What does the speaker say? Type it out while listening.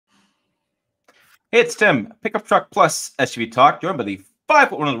Hey, it's Tim, Pickup Truck Plus SUV Talk, joined by the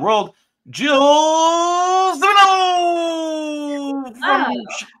 5'1" of the world, Jules from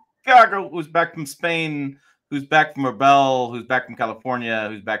Chicago, who's back from Spain, who's back from Rebel, who's back from California,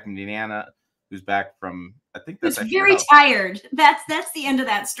 who's back from Indiana, who's back from, I think that's actually very tired. That's the end of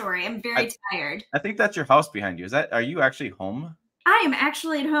that story. I'm very tired. I think that's your house behind you. Are you actually home? I am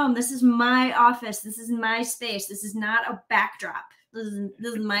actually at home. This is my office. This is my space. This is not a backdrop. This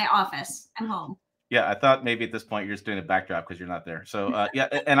is my office. I'm home. Yeah, I thought maybe at this point you're just doing a backdrop because you're not there. So yeah,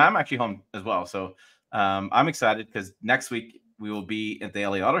 and I'm actually home as well. So I'm excited because next week we will be at the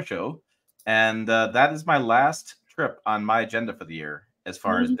LA Auto Show, and that is my last trip on my agenda for the year as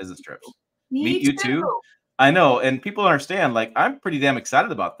far as business trips. Meet you too. I know, and people understand. Like, I'm pretty damn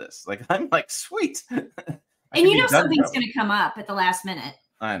excited about this. Like, I'm like, sweet. And you know something's going to come up at the last minute.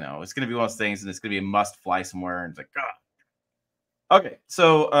 I know. It's going to be one of those things, and it's going to be a must fly somewhere. And it's like, God. Okay,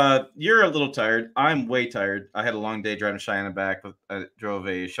 so you're a little tired. I'm way tired. I had a long day driving to Cheyenne back. I drove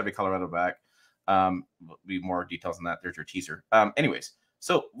a Chevy Colorado back. There'll be more details on that. There's your teaser. Anyways,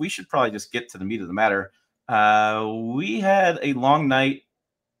 so we should probably just get to the meat of the matter. We had a long night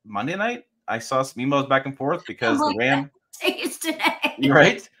Monday night. I saw some emails back and forth because the Ram is today.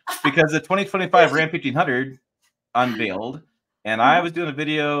 Right? Because the 2025 Ram 1500 unveiled, and I was doing a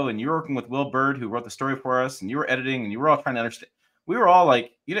video, and you were working with Will Bird, who wrote the story for us, and you were editing, and you were all trying to understand. We were all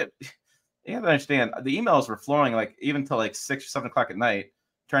like, you have to understand, the emails were flowing like even till like 6 or 7 o'clock at night,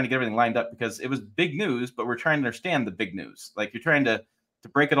 trying to get everything lined up because it was big news, but we're trying to understand the big news. Like, you're trying to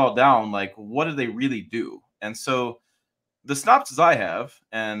break it all down. Like, what do they really do? And so the synopsis I have,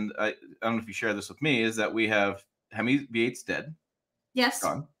 and I don't know if you share this with me, is that we have Hemi V8's dead. Yes.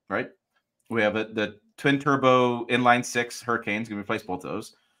 Gone, right? We have the twin turbo inline 6 Hurricane's going to replace both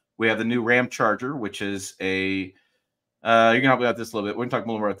those. We have the new Ramcharger, which is a you're gonna help me out this a little bit. We're gonna talk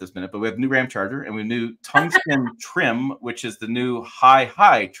more about this in a minute, but we have new Ramcharger and we have new tungsten trim, which is the new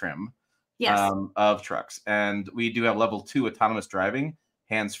high trim of trucks. And we do have level 2 autonomous driving,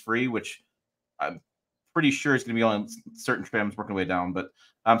 hands-free, which I'm pretty sure is going to be on certain trims working way down. But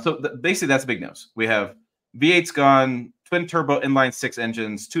basically that's big news. We have V8's gone, twin turbo inline 6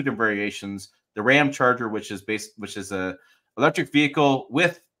 engines, 2 different variations. The Ramcharger, which is a electric vehicle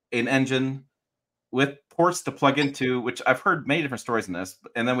with an engine with ports to plug into, which I've heard many different stories in this.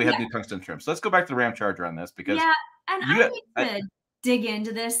 And then we have new tungsten trim. So let's go back to the Ramcharger on this because and I need to dig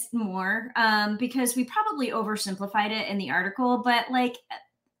into this more because we probably oversimplified it in the article, but like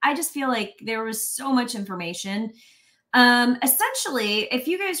I just feel like there was so much information. Essentially, if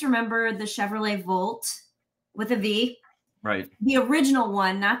you guys remember the Chevrolet Volt with a V, right? The original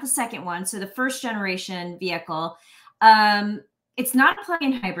one, not the second one. So the first generation vehicle, it's not a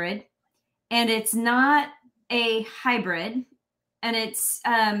plug-in hybrid and it's not a hybrid. And it's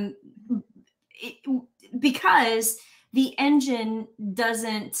because the engine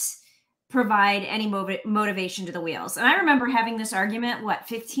doesn't provide any motivation to the wheels. And I remember having this argument,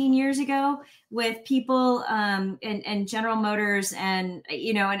 15 years ago with people and General Motors and,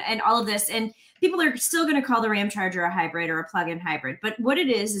 and all of this. And people are still going to call the Ramcharger a hybrid or a plug-in hybrid. But what it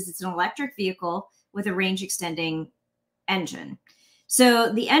is it's an electric vehicle with a range extending engine.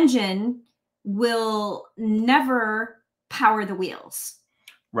 So the engine will never power the wheels.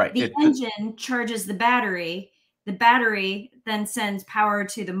 Right. The engine charges the battery. The battery then sends power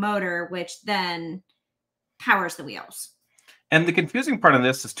to the motor, which then powers the wheels. And the confusing part of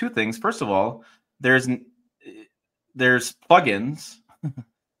this is 2 things. First of all, there's plugins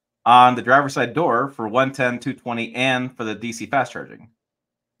on the driver's side door for 110, 220, and for the DC fast charging.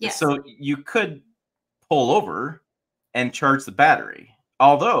 Yes. So you could pull over and charge the battery.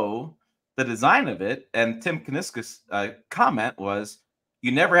 Although the design of it, and Tim Kaniska's comment was,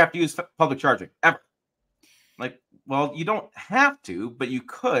 you never have to use public charging, ever. Like, well, you don't have to, but you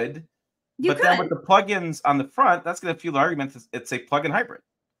could. Then with the plugins on the front, that's going to fuel the argument. It's a plug-in hybrid.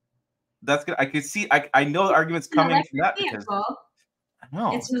 That's good. I could see. I know the argument's coming from that because I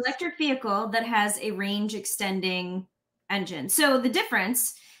know it's an electric vehicle that has a range extending engine. So the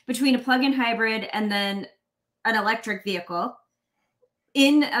difference between a plug-in hybrid and then an electric vehicle,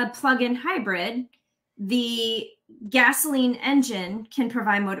 in a plug-in hybrid, the gasoline engine can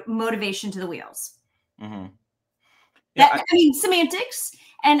provide motivation to the wheels. Mm-hmm. I mean, semantics,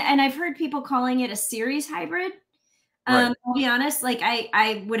 and I've heard people calling it a series hybrid. I'll be honest, like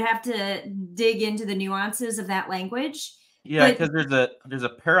I would have to dig into the nuances of that language. Yeah, because there's a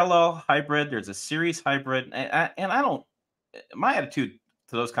parallel hybrid, there's a series hybrid, and I don't. My attitude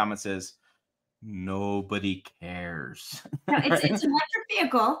to those comments is nobody cares. No, it's an electric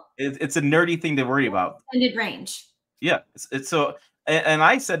vehicle. It's a nerdy thing to worry about. Extended range. Yeah, it's so And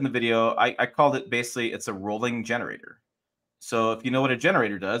I said in the video, I called it basically it's a rolling generator. So if you know what a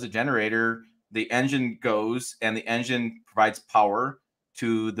generator does, a generator, the engine goes and the engine provides power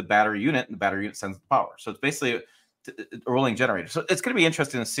to the battery unit, and the battery unit sends the power. So it's basically a rolling generator. So it's going to be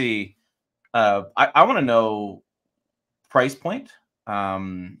interesting to see. I want to know price point.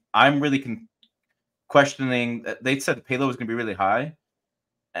 I'm really questioning. They said the payload was going to be really high.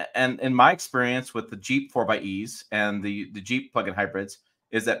 And in my experience with the Jeep 4xEs and the Jeep plug-in hybrids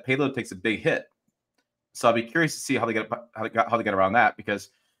is that payload takes a big hit. So I'll be curious to see how they get around that, because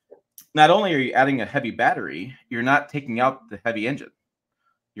not only are you adding a heavy battery, you're not taking out the heavy engine.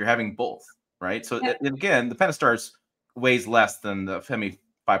 You're having both, right? So again, the Pentastar weighs less than the Hemi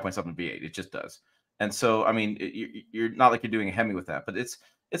 5.7 V8. It just does. And so, I mean, you're not like you're doing a Hemi with that, but it's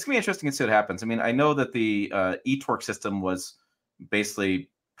gonna be interesting to see what happens. I mean, I know that the e-torque system was basically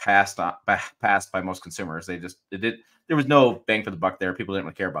passed by most consumers. There was no bang for the buck there. People didn't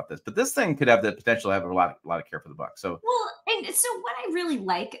really care about this, but this thing could have the potential to have a lot of care for the buck. So and so what I really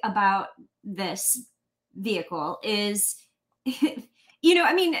like about this vehicle is, you know,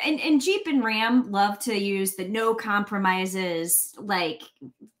 I mean, and Jeep and Ram love to use the no compromises like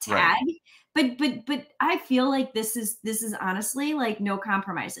tag, right. But I feel like this is honestly like no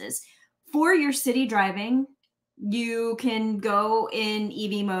compromises for your city driving. You can go in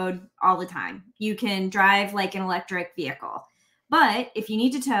EV mode all the time. You can drive like an electric vehicle. But if you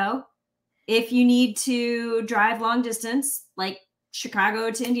need to tow, if you need to drive long distance, like Chicago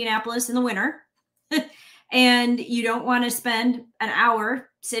to Indianapolis in the winter, and you don't want to spend an hour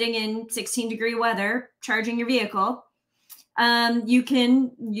sitting in 16-degree weather charging your vehicle, you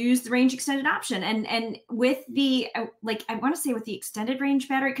can use the range extended option. And with the, like, I want to say with the extended range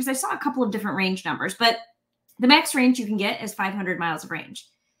battery, because I saw a couple of different range numbers, but the max range you can get is 500 miles of range.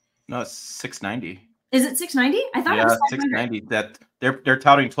 No, it's 690. Is it 690? I thought it was 690. That they're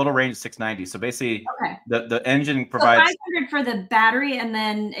touting total range 690. So basically, the engine provides 500 for the battery and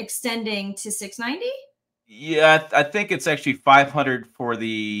then extending to 690. Yeah, I think it's actually 500 for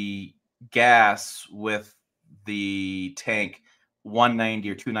the gas with the tank, 190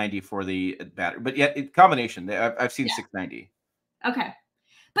 or 290 for the battery. But yeah, combination. I've seen 690. Okay.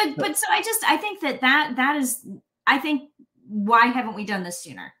 But so I think that is, I think, why haven't we done this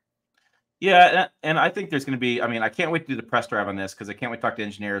sooner? Yeah, and I think there's going to be, I mean, I can't wait to do the press drive on this, because I can't wait to talk to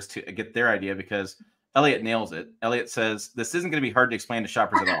engineers to get their idea, because Elliot nails it. Elliot says this isn't going to be hard to explain to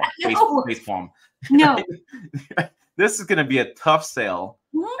shoppers at all. No. Face palm. No. This is going to be a tough sale,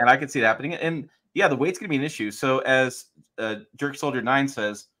 and I can see it happening. And yeah, the weight's going to be an issue. So as Jerk Soldier 9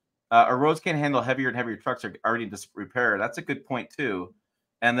 says, our roads can't handle heavier and heavier trucks are already in repair. That's a good point too.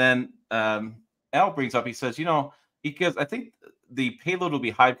 And then Al brings up, he says, you know, because I think the payload will be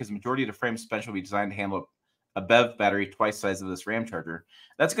high because the majority of the frame suspension will be designed to handle a BEV battery twice the size of this Ramcharger.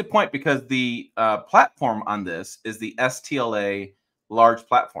 That's a good point, because the platform on this is the STLA large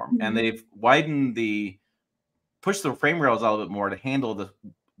platform, and they've widened pushed the frame rails out a little bit more to handle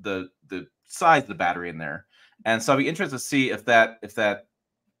the size of the battery in there. And so I'll be interested to see if that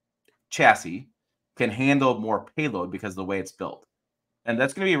chassis can handle more payload because of the way it's built. And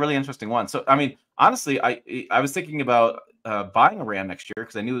that's going to be a really interesting one. So, I mean, honestly, I was thinking about buying a Ram next year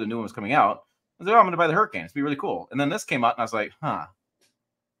because I knew the new one was coming out. I was like, oh, I'm going to buy the Hurricane. It's be really cool. And then this came out, and I was like, huh,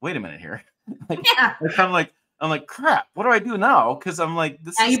 wait a minute here. I'm like, crap, what do I do now? Because I'm like,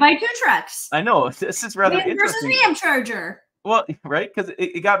 now you buy two trucks. I know, this is rather interesting. Versus Ramcharger. Well, right, because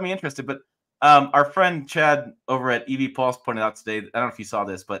it got me interested. But our friend Chad over at EV Pulse pointed out today, I don't know if you saw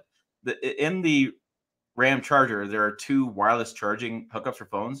this, but in the Ramcharger, there are two wireless charging hookups for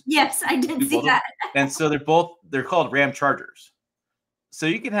phones. Yes, I did see that. And so they're called Ramchargers. So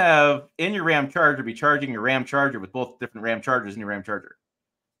you can have in your Ramcharger be charging your Ramcharger with both different Ramchargers in your Ramcharger.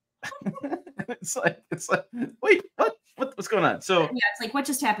 it's like wait, what's going on? So yeah, it's like, what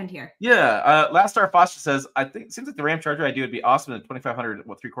just happened here? Yeah, Last Star Foster says, I think it seems like the Ramcharger idea would be awesome in a 2500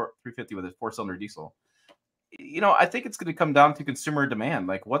 350 with a 4-cylinder diesel. You know, I think it's going to come down to consumer demand.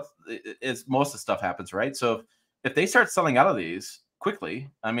 Like, what is most of the stuff happens, right? So if they start selling out of these quickly,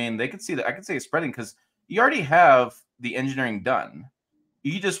 I mean, they could see that. I could say it's spreading because you already have the engineering done.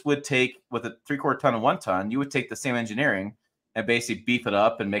 You just would take, with a 3/4 ton and 1 ton, you would take the same engineering and basically beef it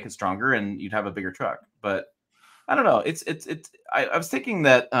up and make it stronger, and you'd have a bigger truck. But I don't know. I was thinking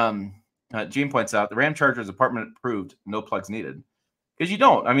that Gene points out the Ramcharger is apartment approved, no plugs needed. Because you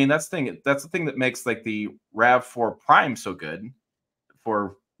don't. I mean, that's the thing that makes like the RAV4 Prime so good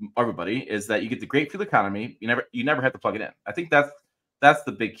for everybody, is that you get the great fuel economy. You never have to plug it in. I think that's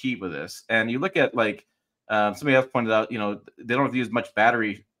the big key with this. And you look at, like, somebody else pointed out, you know, they don't have to use much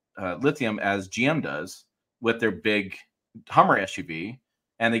battery lithium as GM does with their big Hummer SUV,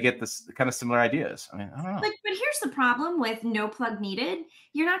 and they get this kind of similar ideas. I mean, I don't know. But here's the problem with no plug needed.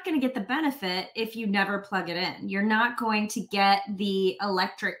 You're not going to get the benefit if you never plug it in. You're not going to get the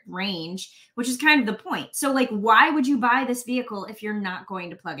electric range, which is kind of the point. So like, why would you buy this vehicle if you're not going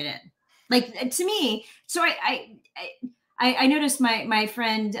to plug it in? Like, to me, so I noticed my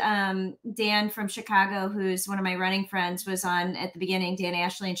friend Dan from Chicago, who's one of my running friends, was on at the beginning, Dan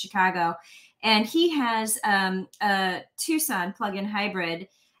Ashley in Chicago, and he has a Tucson plug-in hybrid.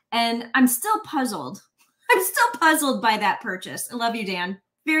 And I'm still puzzled. I'm still puzzled by that purchase. I love you, Dan.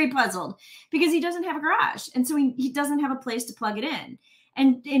 Very puzzled because he doesn't have a garage. And so he doesn't have a place to plug it in.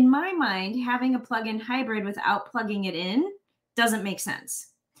 And in my mind, having a plug-in hybrid without plugging it in doesn't make sense.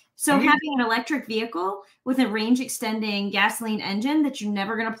 So having an electric vehicle with a range extending gasoline engine that you're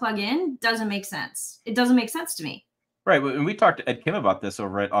never going to plug in doesn't make sense. It doesn't make sense to me. Right. And we talked to Ed Kim about this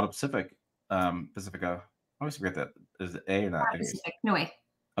over at Auto Pacific, Pacifica. I always forget that. Is it A or not? Pacific. No way.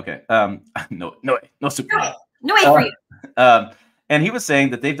 Okay. No super. No way for you. And he was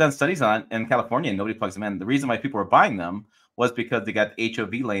saying that they've done studies on in California and nobody plugs them in. The reason why people were buying them was because they got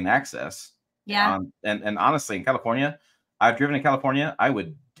HOV lane access. Yeah. And honestly, in California, I've driven in California. I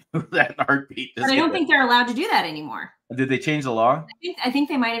would do that in a heartbeat. But I don't think they're allowed to do that anymore. Did they change the law? I think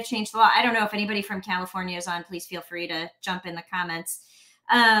they might have changed the law. I don't know if anybody from California is on. Please feel free to jump in the comments.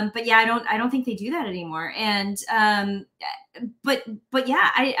 But yeah, I don't think they do that anymore. And but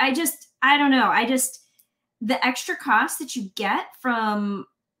yeah, I don't know. The extra cost that you get from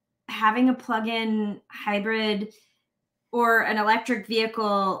having a plug-in hybrid or an electric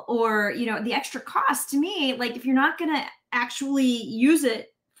vehicle, or the extra cost, to me, like, if you're not going to actually use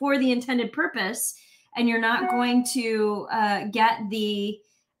it for the intended purpose, and you're not going to get the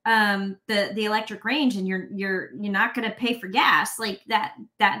electric range, and you're not going to pay for gas, like that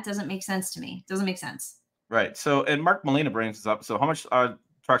doesn't make sense to me. It doesn't make sense. Right. So, and Mark Molina brings this up. So how much are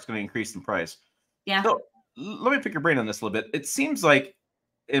trucks going to increase in price? Yeah. So let me pick your brain on this a little bit. It seems like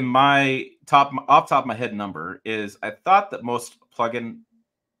in my top of my head number is, I thought that most plug-in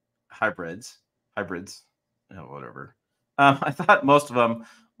hybrids, whatever. I thought most of them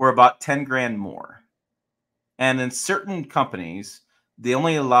were about 10 grand more. And in certain companies, they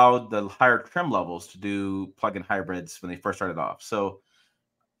only allowed the higher trim levels to do plug-in hybrids when they first started off. So,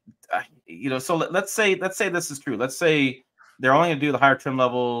 so let's say this is true. Let's say they're only going to do the higher trim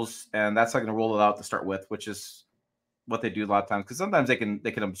levels, and that's not going to roll it out to start with, which is what they do a lot of times, because sometimes they can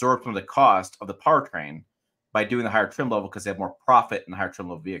absorb some of the cost of the powertrain by doing the higher trim level because they have more profit in the higher trim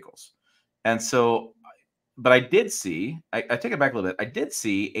level vehicles. And so, but I did see, I take it back a little bit. I did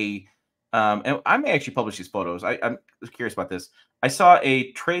see and I may actually publish these photos. I'm curious about this. I saw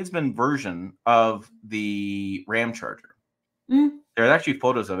a tradesman version of the Ramcharger. Mm. There's actually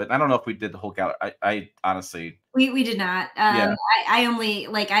photos of it. I don't know if we did the whole gallery. I honestly, we did not. Yeah. I only,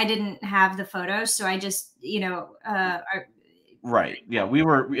 I didn't have the photos, so I just right. Yeah, we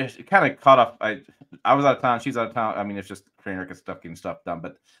kind of caught up. I was out of town. She's out of town. I mean, it's just train wreck and stuff, getting stuff done.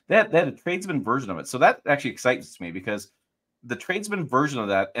 But they had a tradesman version of it, so that actually excites me, because the tradesman version of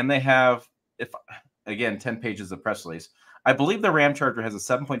that, and they have, 10 pages of press release. I believe the Ramcharger has a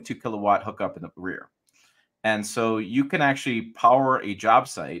 7.2 kilowatt hookup in the rear. And so you can actually power a job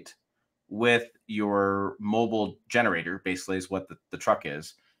site with your mobile generator, basically, is what the truck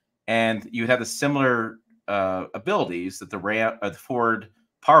is. And you have the similar abilities that the Ford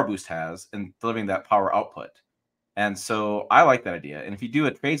Power Boost has in delivering that power output. And so I like that idea. And if you do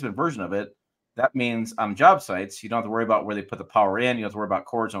a tradesman version of it, that means on job sites, you don't have to worry about where they put the power in. You don't have to worry about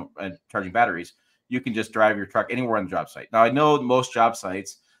cords and charging batteries. You can just drive your truck anywhere on the job site. Now, I know most job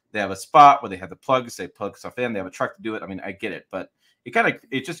sites, they have a spot where they have the plugs, they plug stuff in, they have a truck to do it. I mean, I get it, but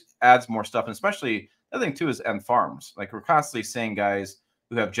it just adds more stuff. And especially, the other thing too is on farms. Like, we're constantly seeing guys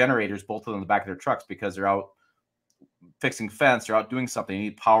who have generators bolted on the back of their trucks because they're out fixing fence, they're out doing something, they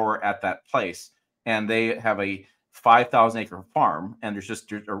need power at that place. And they have a 5,000 acre farm, and there's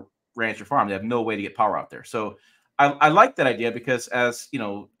just a ranch or farm. They have no way to get power out there. So I like that idea, because as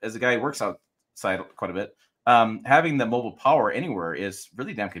a guy who works outside quite a bit, having the mobile power anywhere is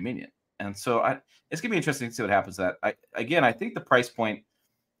really damn convenient. And so it's gonna be interesting to see what happens to that. I think the price point,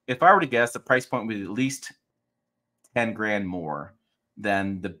 if I were to guess, the price point would be at least 10 grand more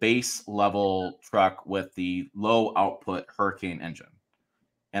than the base level truck with the low output Hurricane engine.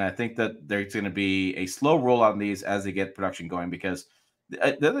 And I think that there's going to be a slow rollout on these as they get production going, because the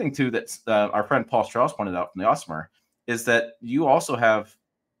other thing too that our friend Paul Strauss pointed out from the Awesomer is that you also have,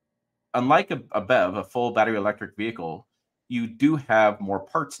 unlike a BEV, a full battery electric vehicle, you do have more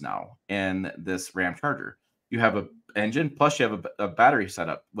parts now in this Ramcharger. You have an engine, plus you have a battery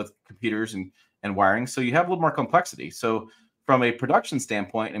setup with computers and and wiring. So you have a little more complexity. So from a production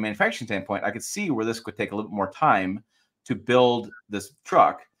standpoint and manufacturing standpoint, I could see where this could take a little bit more time to build this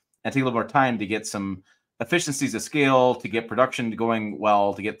truck and take a little more time to get some efficiencies of scale, to get production going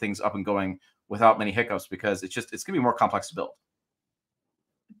well, to get things up and going without many hiccups, because it's going to be more complex to build.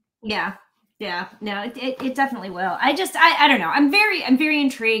 Yeah. Yeah, no, it definitely will. I don't know. I'm very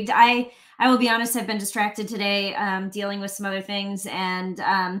intrigued. I will be honest, I've been distracted today, dealing with some other things, and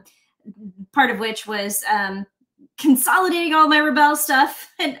part of which was consolidating all my Rebel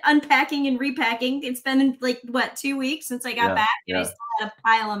stuff and unpacking and repacking. It's been like, what, 2 weeks since I got back, and I still had a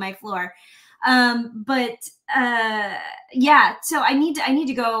pile on my floor. Yeah, so I need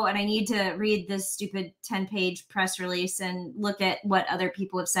to go, and I need to read this stupid 10-page press release and look at what other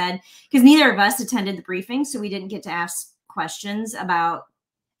people have said, because neither of us attended the briefing, so we didn't get to ask questions about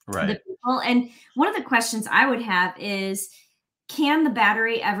the people. And one of the questions I would have is, can the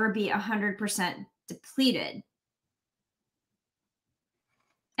battery ever be 100% depleted?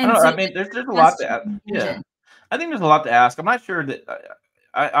 And I don't know. I mean, there's a lot to ask. Yeah, I think there's a lot to ask. I'm not sure that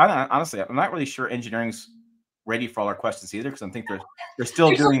I honestly, I'm not really sure engineering's ready for all our questions either, because I think they're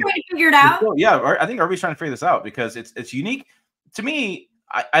still trying to figure it out. I think everybody's trying to figure this out, because it's unique to me.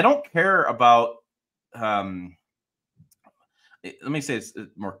 I don't care about. Let me say this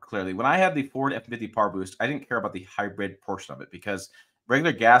more clearly. When I had the Ford F-150 Power Boost, I didn't care about the hybrid portion of it, because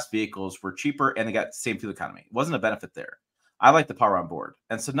regular gas vehicles were cheaper and they got the same fuel economy. It wasn't a benefit there. I like the power on board.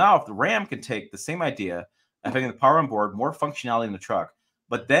 And so now if the Ram can take the same idea of having the power on board, more functionality in the truck,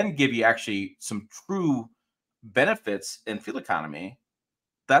 but then give you actually some true benefits in fuel economy,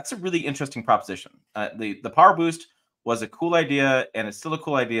 that's a really interesting proposition. The Power Boost was a cool idea, and it's still a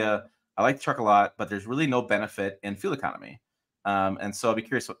cool idea. I like the truck a lot, but there's really no benefit in fuel economy. And so I'll be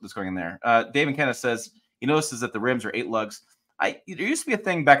curious what's going in there. Dave and Kenneth says, he notices that the rims are 8 lugs. There used to be a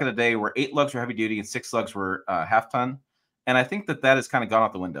thing back in the day where 8 lugs were heavy duty and 6 lugs were half ton. And I think that has kind of gone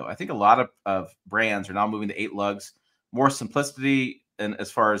out the window. I think a lot of brands are now moving to 8 lugs, more simplicity, and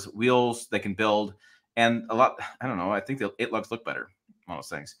as far as wheels they can build, and a lot, I don't know, I think the 8 lugs look better, one of those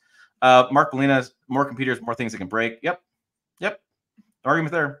things. Mark Molina, more computers, more things that can break. Yep.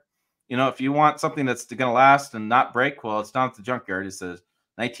 Argument there. You know, if you want something that's going to last and not break, well, it's down at the junkyard. It's a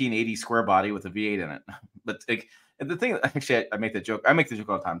 1980 square body with a V8 in it. But and the thing, actually, I make the joke. I make the joke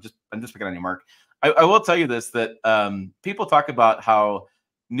all the time. I'm just picking on you, Mark. I will tell you this, that people talk about how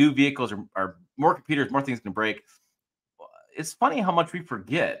new vehicles are more computers, more things can break. It's funny how much we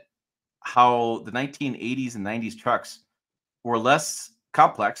forget how the 1980s and 90s trucks were less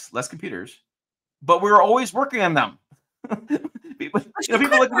complex, less computers, but we were always working on them. people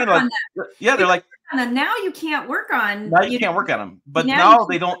look at me like, yeah, they're like, now you can't work on. Now you can't work on them, but now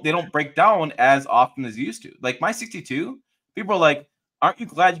they don't break down as often as you used to. Like my 62, people are like, aren't you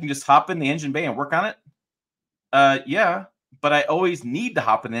glad you can just hop in the engine bay and work on it? Yeah, but I always need to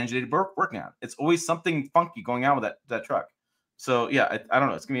hop in the engine bay to working on it. It's always something funky going on with that truck. So yeah, I don't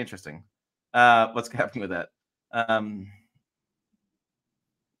know. It's gonna be interesting. What's happening with that?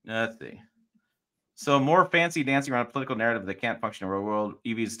 Let's see. So more fancy dancing around a political narrative that can't function in the real world.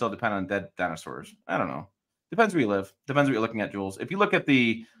 EVs still depend on dead dinosaurs. I don't know. Depends where you live. Depends what you're looking at, Jules. If you look at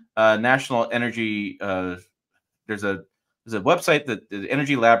the National Energy, there's a website that the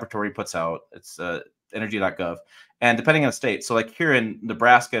Energy Laboratory puts out. It's energy.gov. And depending on the state, so like here in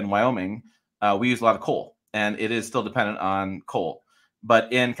Nebraska and Wyoming, we use a lot of coal, and it is still dependent on coal.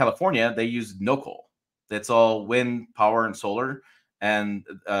 But in California, they use no coal. It's all wind power and solar and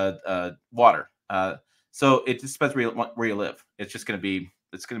water. So it just depends where you live. It's just going to be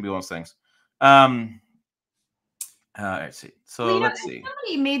one of those things. Let's see. So let's see.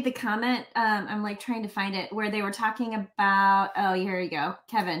 Somebody made the comment. I'm like trying to find it, where they were talking about. Oh, here you go,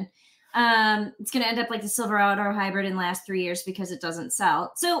 Kevin. It's going to end up like the Silverado hybrid and last 3 years because it doesn't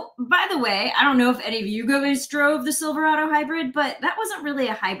sell. So, by the way, I don't know if any of you guys drove the Silverado hybrid, but that wasn't really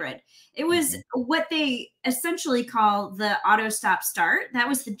a hybrid. It was what they essentially call the auto stop start. That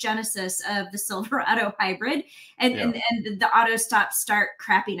was the genesis of the Silverado hybrid and the auto stop start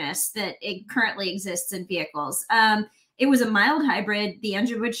crappiness that it currently exists in vehicles. It was a mild hybrid. The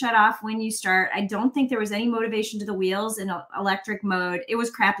engine would shut off when you start. I don't think there was any motivation to the wheels in electric mode. It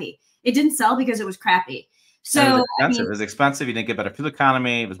was crappy. It didn't sell because it was crappy. So it was expensive. It was expensive. You didn't get better fuel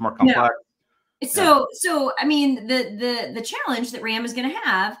economy. It was more complex. No. So I mean, the challenge that Ram is going to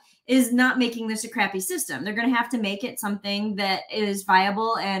have is not making this a crappy system. They're going to have to make it something that is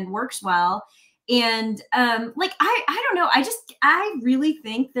viable and works well. And like I don't know, I really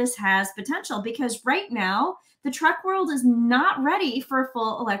think this has potential, because right now the truck world is not ready for a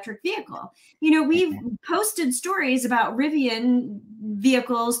full electric vehicle. You know, we've posted stories about Rivian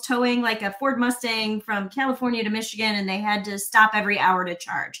vehicles towing like a Ford Mustang from California to Michigan, and they had to stop every hour to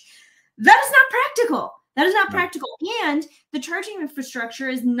charge. That is not practical. That is not practical. And the charging infrastructure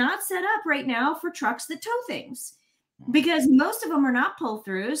is not set up right now for trucks that tow things, because most of them are not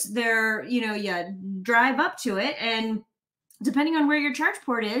pull-throughs. They're, you know, you drive up to it, and depending on where your charge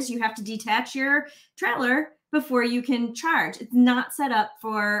port is, you have to detach your trailer before you can charge. It's not set up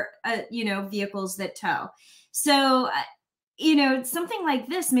for, you know, vehicles that tow. So, you know, something like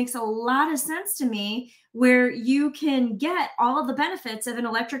this makes a lot of sense to me, where you can get all of the benefits of an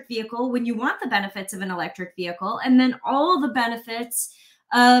electric vehicle when you want the benefits of an electric vehicle, and then all the benefits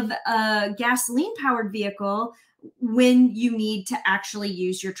of a gasoline powered vehicle when you need to actually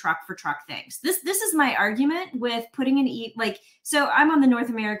use your truck for truck things. This is my argument with putting so I'm on the North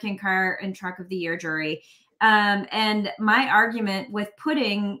American Car and Truck of the Year jury. And my argument with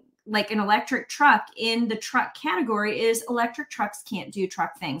putting like an electric truck in the truck category is electric trucks can't do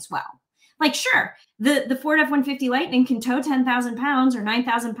truck things well. Like, sure, the Ford F-150 Lightning can tow 10,000 pounds or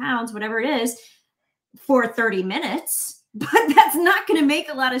 9,000 pounds, whatever it is, for 30 minutes, but that's not going to make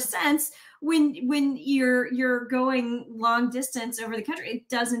a lot of sense when you're going long distance over the country. It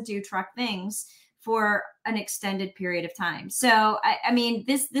doesn't do truck things for an extended period of time. So I mean,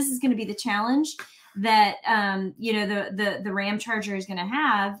 this is going to be the challenge that you know, the Ramcharger is going to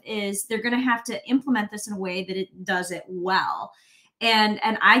have, is they're going to have to implement this in a way that it does it well. And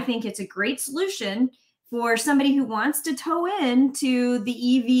I think it's a great solution for somebody who wants to tow into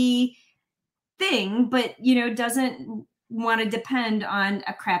the EV thing, but, you know, doesn't want to depend on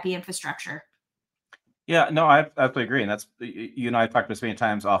a crappy infrastructure. Yeah, no, I absolutely agree. And that's, you and I talked about this many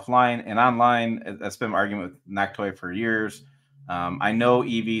times offline and online. That's been an argument with NACTOY for years. I know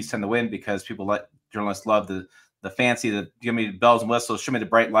EVs tend to win because journalists love the fancy, give me bells and whistles, show me the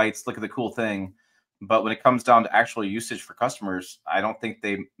bright lights, look at the cool thing. But when it comes down to actual usage for customers, I don't think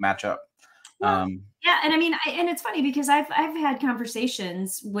they match up. Well, yeah, and I mean, and it's funny because I've had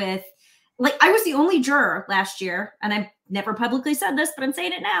conversations with, like, I was the only juror last year, and I've never publicly said this, but I'm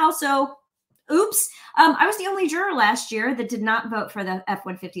saying it now. So, oops. I was the only juror last year that did not vote for the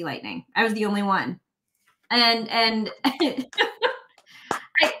F-150 Lightning. I was the only one. And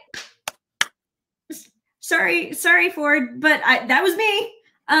sorry, Ford, but that was me.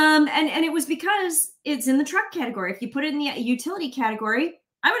 And it was because it's in the truck category. If you put it in the utility category,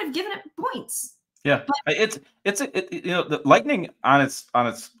 I would have given it points. Yeah, but it's you know, the Lightning at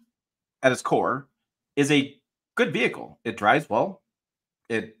its core is a good vehicle. It drives well.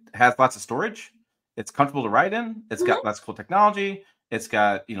 It has lots of storage. It's comfortable to ride in. It's got lots of cool technology. It's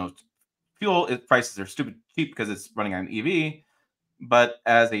got, you know, fuel. Prices are stupid cheap because it's running on an EV. But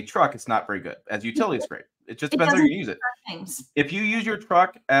as a truck, it's not very good. As utility, it's great. It just depends how you use it. If you use your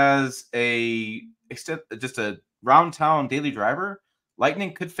truck as just a round town daily driver,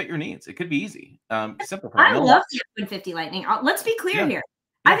 Lightning could fit your needs. It could be easy. Simple. I love the F-150 Lightning. Let's be clear here.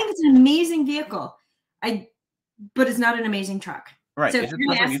 Yeah. I think it's an amazing vehicle. But it's not an amazing truck. Right. So if you're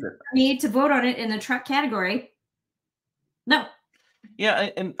going to ask me to vote on it in the truck category, no. Yeah,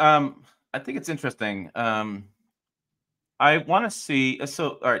 and I think it's interesting. I want to see.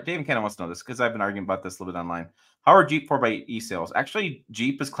 So, all right, Dave and Ken wants to know this because I've been arguing about this a little bit online. How are Jeep 4xe sales? Actually,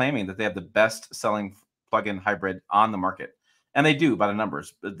 Jeep is claiming that they have the best-selling plug-in hybrid on the market, and they do by the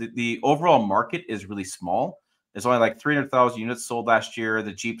numbers. But the overall market is really small. There's only like 300,000 units sold last year.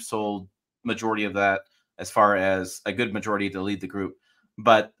 The Jeep sold majority of that, as far as a good majority to lead the group.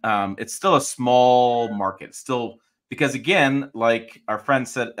 But it's still a small market. Still, because again, like our friend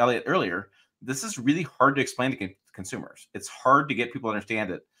said, Elliot, earlier, this is really hard to explain to consumers. It's hard to get people to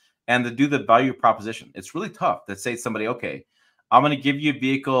understand it and to do the value proposition. It's really tough to say to somebody, okay, I'm going to give you a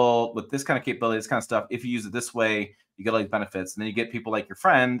vehicle with this kind of capability, this kind of stuff. If you use it this way, you get all these benefits. And then you get people like your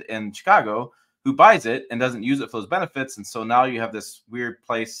friend in Chicago who buys it and doesn't use it for those benefits. And so now you have this weird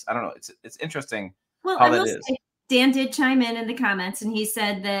place. I don't know. It's interesting. Well, I will say, Dan did chime in the comments, and he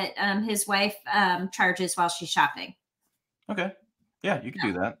said that his wife charges while she's shopping. Okay. Yeah, you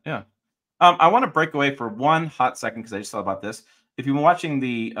can do that. Yeah. I want to break away for one hot second because I just thought about this. If you've been watching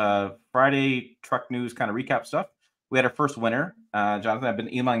the Friday truck news kind of recap stuff, we had our first winner. Jonathan, I've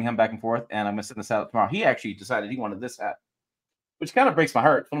been emailing him back and forth, and I'm going to send this out tomorrow. He actually decided he wanted this hat, which kind of breaks my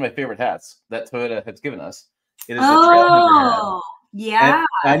heart. It's one of my favorite hats that Toyota has given us. It is the Trailhunter hat. Yeah.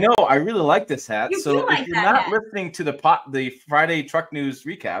 And I know I really like this hat. So if you're not listening to the Friday truck news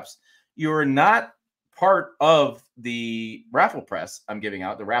recaps, you're not part of the raffle press I'm giving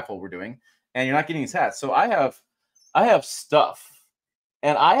out, the raffle we're doing. and you're not getting these hats. So I have stuff,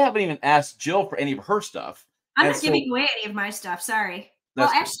 and I haven't even asked Jill for any of her stuff. I'm not giving away any of my stuff. Sorry. Well,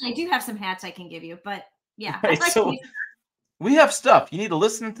 actually, I do have some hats I can give you, but yeah. Right, so we have stuff. You need to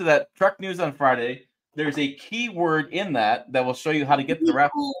listen to that truck news on Friday. There's a keyword in that will show you how to get the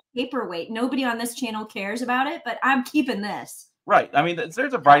raffle. Paperweight. Nobody on this channel cares about it, but I'm keeping this. Right. I mean, there's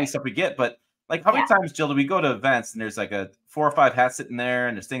a variety of stuff we get, but like how many times, Jill, do we go to events and there's like 4 or 5 hats sitting there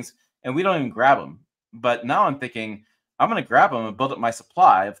and there's things and we don't even grab them? But now I'm thinking I'm going to grab them and build up my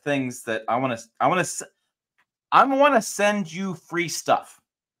supply of things that I want to send you free stuff.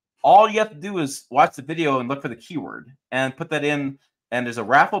 All you have to do is watch the video and look for the keyword and put that in. And there's a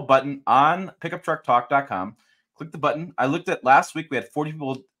raffle button on pickuptrucktalk.com. Click the button. I looked at last week. We had 40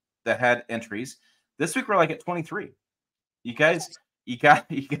 people that had entries. This week we're like at 23. You guys, you got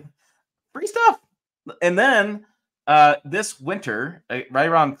free stuff. And then this winter, right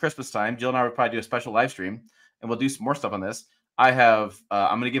around Christmas time, Jill and I will probably do a special live stream, and we'll do some more stuff on this. I have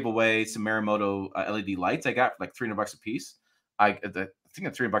I'm going to give away some Marimoto LED lights I got for like $300 a piece. I think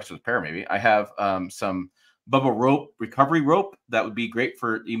that's $300 for the pair, maybe. I have some Bubba rope, recovery rope. That would be great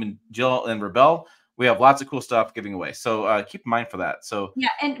for even Jill and Rebel. We have lots of cool stuff giving away. So keep in mind for that. So yeah.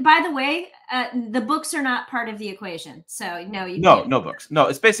 And by the way, the books are not part of the equation. So no books. No,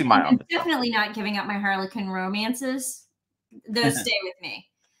 it's basically my own. I'm definitely not giving up my Harlequin romances. Those stay with me.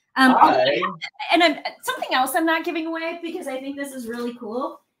 Something else I'm not giving away because I think this is really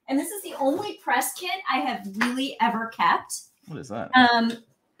cool. And this is the only press kit I have really ever kept. What is that?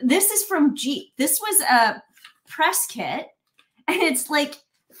 This is from Jeep. This was a press kit, and it's like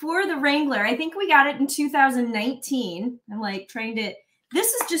for the Wrangler. I think we got it in 2019. I'm like trying to.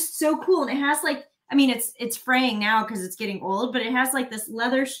 This is just so cool, and it has like, I mean, it's fraying now because it's getting old, but it has like this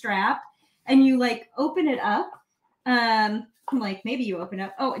leather strap, and you like open it up. I'm like, maybe you open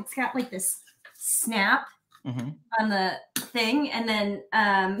up. Oh, it's got like this snap on the thing, and then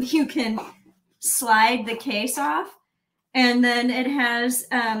you can slide the case off. And then it has,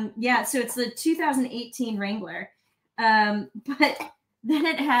 so it's the 2018 Wrangler. But then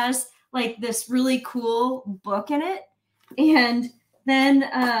it has like this really cool book in it. And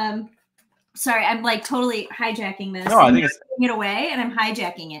then, sorry, I'm like totally hijacking this. No, I think it's taking it away and I'm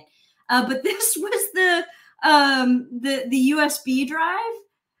hijacking it. But this was the USB drive.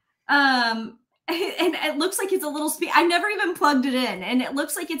 And it looks like it's a little speaker. I never even plugged it in. And it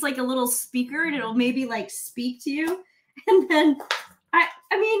looks like it's like a little speaker and it'll maybe like speak to you. And then I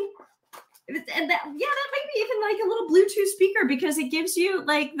mean, that might be even like a little Bluetooth speaker because it gives you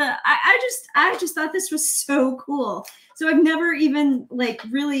like I just thought this was so cool. So I've never even like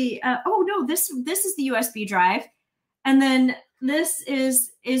really, this is the USB drive. And then this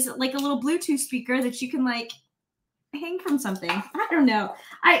is like a little Bluetooth speaker that you can like hang from something. I don't know.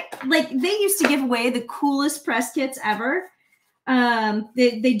 They used to give away the coolest press kits ever.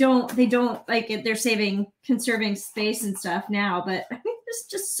 They don't like it. They're conserving space and stuff now, but I think this is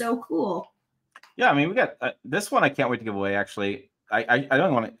just so cool. Yeah, I mean, we got this one. I can't wait to give away. Actually, I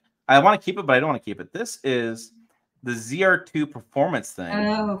don't want to. I want to keep it, but I don't want to keep it. This is the ZR2 performance thing.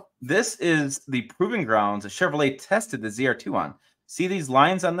 Oh, this is the proving grounds that Chevrolet tested the ZR2 on. See these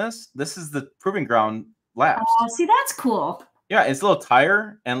lines on this? This is the proving ground laps. Oh, see, that's cool. Yeah, it's a little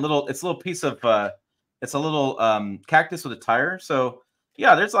tire and it's a little piece of it's a little cactus with a tire. So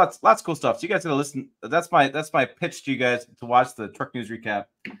yeah, there's lots of cool stuff. So you guys gotta listen. That's my pitch to you guys to watch the truck news recap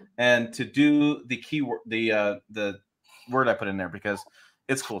and to do the keyword, the word I put in there because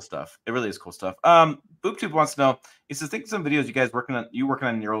it's cool stuff. It really is cool stuff. BoopTube wants to know. He says, think of some videos you guys working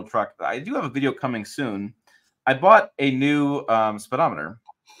on your old truck. I do have a video coming soon. I bought a new speedometer,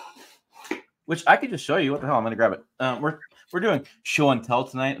 which I could just show you. What the hell? I'm gonna grab it. We're doing show and tell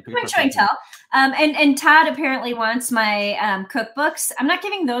tonight. We're show and tell. And Todd apparently wants my cookbooks. I'm not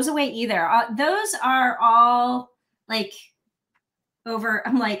giving those away either. Those are all like over.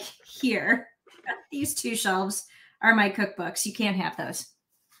 I'm like, here. These 2 shelves are my cookbooks. You can't have those.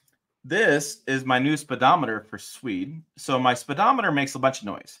 This is my new speedometer for Swede. So my speedometer makes a bunch of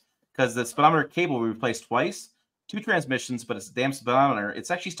noise because the speedometer cable we replaced twice, 2 transmissions, but it's a damn speedometer. It's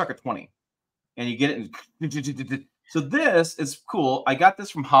actually stuck at 20, and you get it. So this is cool. I got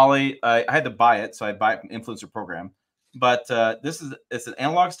this from Holly. I had to buy it, so I buy it from Influencer Program. But it's an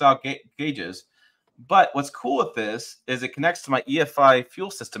analog style gauges. But what's cool with this is it connects to my EFI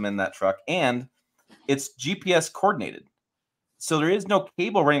fuel system in that truck, and it's GPS coordinated. So there is no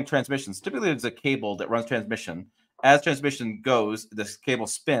cable running transmissions. Typically, there's a cable that runs transmission. As transmission goes, this cable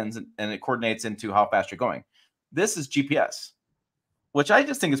spins, and it coordinates into how fast you're going. This is GPS, which I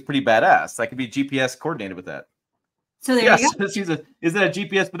just think is pretty badass. I could be GPS coordinated with that. So there yes, you go. is it a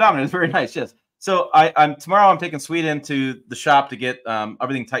GPS speedometer? It's very nice. Yes. So I'm tomorrow. I'm taking Sweet into the shop to get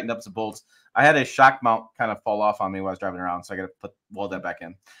everything tightened up, some bolts. I had a shock mount kind of fall off on me while I was driving around, so I got to weld that back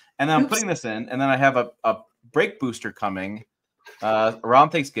in. And then I'm putting this in, and then I have a brake booster coming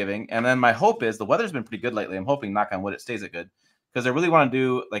around Thanksgiving. And then my hope is the weather's been pretty good lately. I'm hoping, knock on wood, it stays it good, because I really want to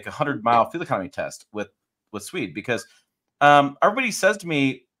do like 100-mile fuel economy test with Swede, because everybody says to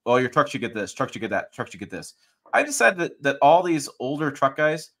me, "Oh, your truck should get this, truck should get that, truck should get this." I decided that all these older truck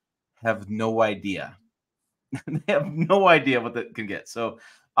guys have no idea. They have no idea what that can get. So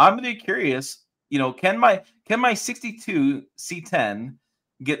I'm going to be curious. You know, can my 62 C10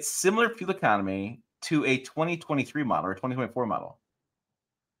 get similar fuel economy to a 2023 model or 2024 model?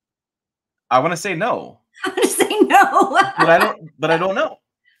 I want to say no. I'm going to say no. but I don't know.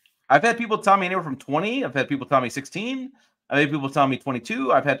 I've had people tell me anywhere from 20. I've had people tell me 16. I've had people tell me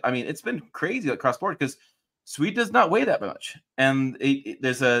 22. I mean, it's been crazy across board because Sweet does not weigh that much. And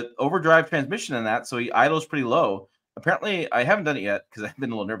there's a overdrive transmission in that, so he idles pretty low. Apparently, I haven't done it yet because I've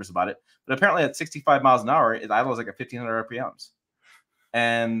been a little nervous about it. But apparently at 65 miles an hour, it idles like at 1,500 RPMs.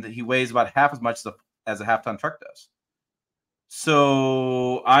 And he weighs about half as much as a half-ton truck does.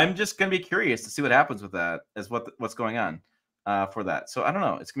 So I'm just going to be curious to see what happens with that, as what's going on for that. So I don't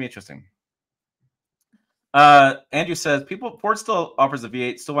know. It's going to be interesting. Andrew says Ford still offers a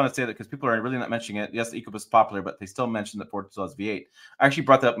V8. Still want to say that because people are really not mentioning it. Yes, the EcoBoost is popular, but they still mention that Ford still has V8. I actually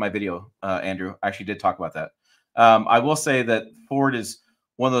brought that up in my video, Andrew. I actually did talk about that. I will say that Ford is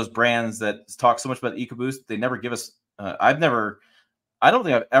one of those brands that talk so much about the EcoBoost. They never give us. I don't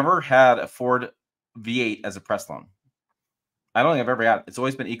think I've ever had a Ford V8 as a press loan. I don't think I've ever had it. It's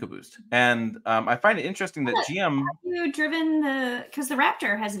always been EcoBoost. And I find it interesting that GM. Have you driven because the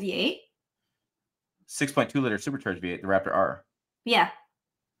Raptor has a V8? 6.2 liter supercharged V8, the Raptor R. Yeah.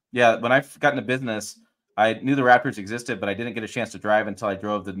 Yeah, when I got into business, I knew the Raptors existed, but I didn't get a chance to drive until I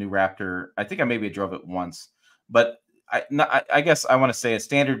drove the new Raptor. I think I maybe drove it once, but I guess I want to say a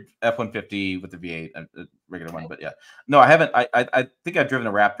standard F-150 with the V8, a regular one. But yeah, no, I haven't. I think I've driven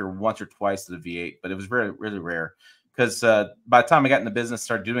a Raptor once or twice to the V8, but it was really, really rare because by the time I got into business,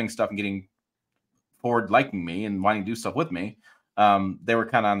 started doing stuff and getting Ford liking me and wanting to do stuff with me, they were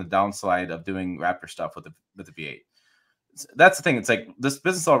kind of on the downside of doing Raptor stuff with the V8. That's the thing. It's like this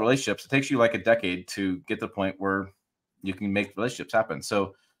business all relationships. It takes you like a decade to get to the point where you can make relationships happen.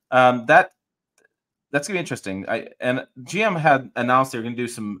 So that's gonna be interesting. And GM had announced they're gonna do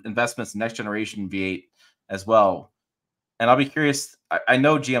some investments in next generation V8 as well. And I'll be curious. I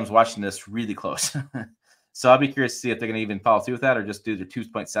know GM's watching this really close. So I'll be curious to see if they're gonna even follow through with that or just do the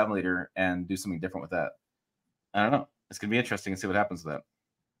 2.7 liter and do something different with that. I don't know. It's going to be interesting to see what happens with that.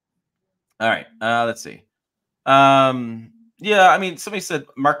 All right. Let's see. Yeah, I mean, somebody said,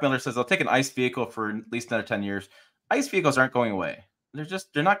 Mark Miller says, I'll take an ICE vehicle for at least another 10 years. ICE vehicles aren't going away. They're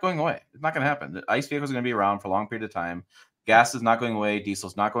not going away. It's not going to happen. The ICE vehicles are going to be around for a long period of time. Gas is not going away.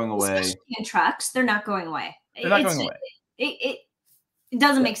 Diesel's not going away. Especially in trucks, they're not going away. They're not going away. It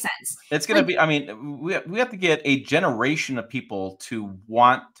doesn't make sense. It's going to be, I mean, we have to get a generation of people to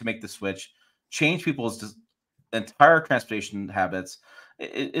want to make the switch, change people's entire transportation habits.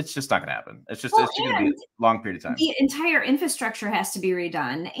 It's just not going to happen. It's going to be a long period of time. The entire infrastructure has to be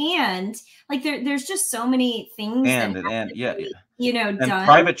redone, and like there's just so many things. And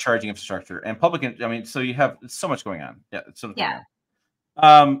private charging infrastructure and public. I mean, so you have so much going on. Yeah, it's so much going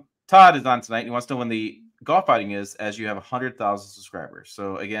on. Todd is on tonight. He wants to know when the golf fighting is, as you have 100,000 subscribers.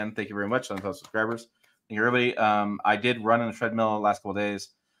 So again, thank you very much, 100,000 subscribers. Thank you, everybody. I did run on the treadmill the last couple of days,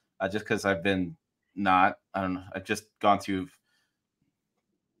 just because I've been I don't know. I've just gone through.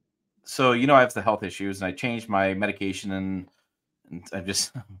 So, I have the health issues and I changed my medication and I'm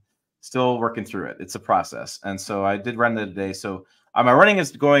just still working through it. It's a process. And so I did run today. So my running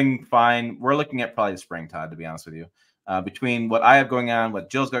is going fine. We're looking at probably the spring, Todd, to be honest with you. Between what I have going on, what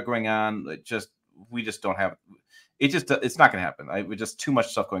Jill's got going on, we just don't have it. It's not going to happen. We just too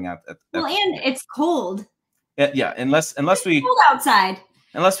much stuff going on. It's cold. Yeah. Unless we cold outside.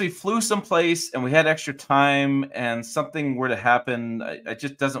 Unless we flew someplace and we had extra time and something were to happen, it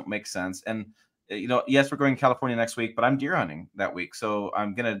just doesn't make sense. And, yes, we're going to California next week, but I'm deer hunting that week. So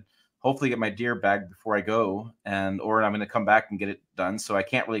I'm going to hopefully get my deer bagged before I go or I'm going to come back and get it done. So I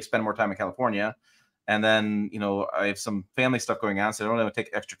can't really spend more time in California. And then, I have some family stuff going on. So I don't want to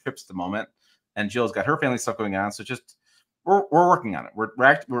take extra trips at the moment. And Jill's got her family stuff going on. So just, we're working on it.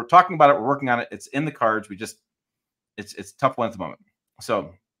 We're talking about it. We're working on it. It's in the cards. It's a tough one at the moment.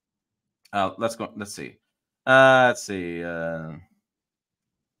 So let's go. Let's see. I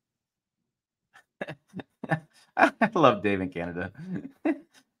love Dave in Canada.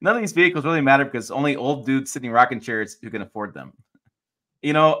 none of these vehicles really matter because only old dudes sitting in rocking chairs who can afford them.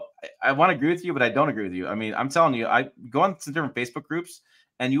 You know, I want to agree with you, but I don't agree with you. I mean, I'm telling you, I go on some different Facebook groups,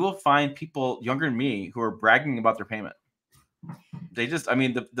 and you will find people younger than me who are bragging about their payment. They just, I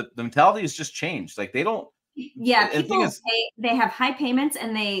mean, the mentality has just changed. Like they don't. Yeah, And the thing people is, they have high payments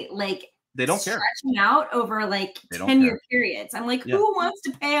and they don't stretch care. them out over like They don't 10-year care. periods. I'm like, Yeah. who wants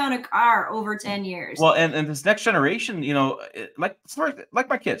to pay on a car over 10 years? Well, and this next generation, you know, like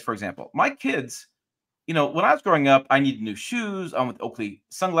my kids, for example, my kids, you know, when I was growing up, I needed new shoes. I want the Oakley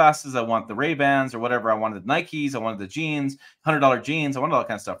sunglasses. I want the Ray-Bans or whatever. I wanted the Nikes. I wanted the jeans, $100 jeans. I wanted all that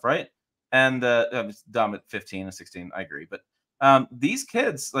kind of stuff, right? And it's dumb at 15 and 16. I agree, but these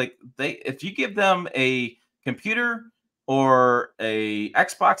kids, like if you give them a computer or a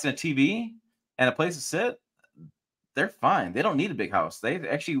Xbox and a TV and a place to sit, they're fine. They don't need a big house. They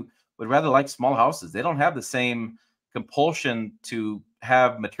actually would rather like small houses. They don't have the same compulsion to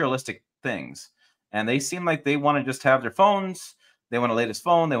have materialistic things. And they seem like they want to just have their phones. They want the latest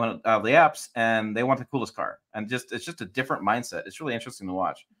phone. They want the apps, and they want the coolest car. And it's just a different mindset. It's really interesting to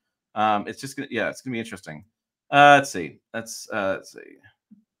watch. It's just it's gonna be interesting. Let's see. Let's see.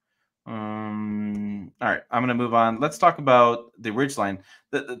 All right, I'm gonna move on. Let's talk about the Ridgeline.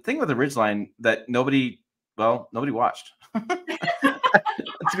 The thing with the Ridgeline that nobody watched.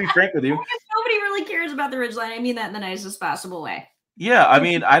 To be frank with you, nobody really cares about the Ridgeline. I mean that in the nicest possible way. Yeah, I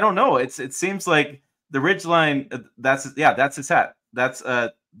mean, I don't know. It seems like the Ridgeline. That's his hat.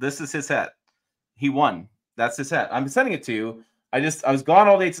 This is his hat. He won. That's his hat. I'm sending it to you. I was gone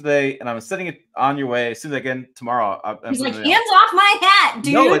all day today, and I'm sending it on your way as soon as I can tomorrow. He's like, hands off my hat,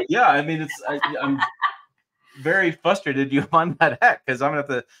 dude. No, yeah. I mean, I'm very frustrated you on that hat because I'm gonna have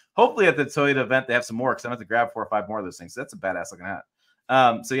to. Hopefully, at the Toyota event, they have some more because I'm gonna have to grab 4 or 5 more of those things. That's a badass looking hat.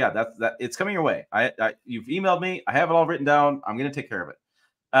 So yeah, that's it's coming your way. You've emailed me. I have it all written down. I'm gonna take care of it.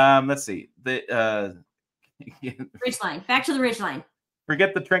 Let's see. The Ridgeline. Back to the Ridgeline.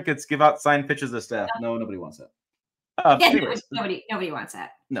 Forget the trinkets. Give out signed pictures of the staff. No, nobody wants that. Anyways, nobody wants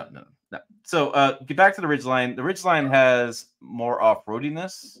that. No. So get back to the Ridgeline. The Ridgeline has more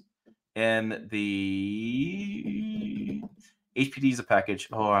off-roadiness, and the HPD is a package.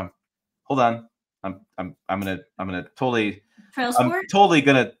 Oh, hold on. I'm gonna totally. Trail Sport? I'm totally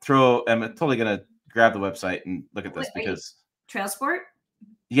gonna grab the website and look at this because Trail Sport?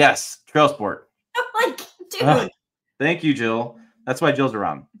 Yes, Trail Sport. Like, dude. Thank you, Jill. That's why Jill's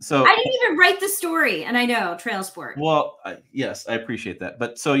around. So I didn't even write the story, and I know Trail Sport. Well, yes, I appreciate that.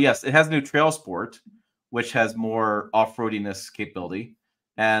 But so yes, it has a new Trail Sport, which has more off-roadiness capability.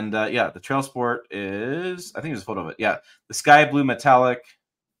 And the Trail Sport is, I think there's a photo of it. Yeah, the sky blue metallic.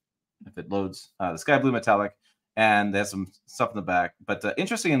 If it loads, the sky blue metallic. And there's some stuff in the back. But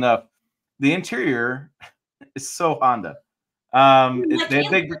interesting enough, the interior is so Honda. They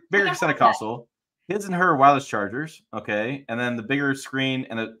have bigger center console. His and her wireless chargers, okay, and then the bigger screen,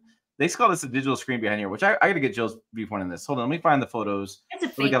 and they call this a digital screen behind here, which I got to get Jill's viewpoint on this. Hold on, let me find the photos. It's a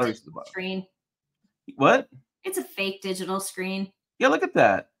fake digital screen. What? It's a fake digital screen. Yeah, look at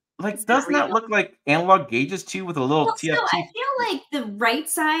that. Like, doesn't that look like analog gauges too, with a little TFT? So I feel like the right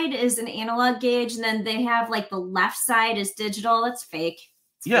side is an analog gauge, and then they have like the left side is digital. That's fake.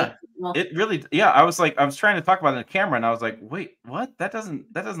 Yeah, it really. Yeah, I was trying to talk about it in the camera, and I was like, wait, what? That doesn't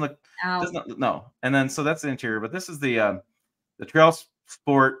look. No. And then so that's the interior, but this is the Trail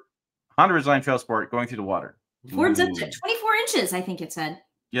Sport, Honda Ridgeline Trail Sport going through the water. Ford's up to 24 inches, I think it said.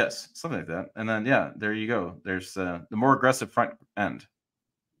 Yes, something like that. And then there you go. There's the more aggressive front end.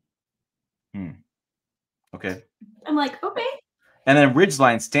 Okay. I'm like, okay. And then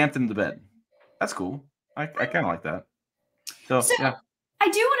Ridgeline stamped into the bed. That's cool. I kind of like that. So yeah. I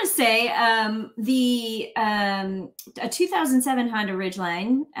do want to say a 2007 Honda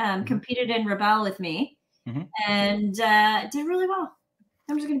Ridgeline competed in Rebel with me and did really well.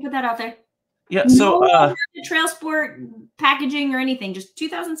 I'm just going to put that out there. Yeah, so no Trail Sport packaging or anything, just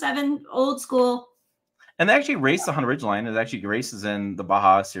 2007 old school. And they actually race the Honda Ridgeline. It actually races in the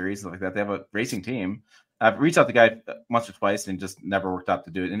Baja series, stuff like that. They have a racing team. I've reached out to the guy once or twice and just never worked out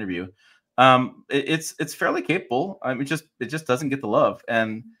to do an interview. It's fairly capable. I mean, it just doesn't get the love,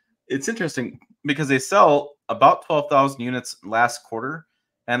 and it's interesting because they sell about 12,000 units last quarter,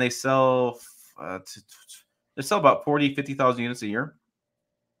 and they sell about 50,000 units a year,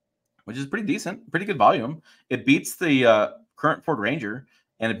 which is pretty decent, pretty good volume. It beats the current Ford Ranger,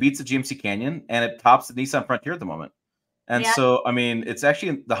 and it beats the GMC Canyon, and it tops the Nissan Frontier at the moment. And so, I mean, it's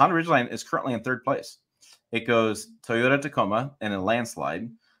actually the Honda Ridgeline is currently in third place. It goes Toyota Tacoma in a landslide,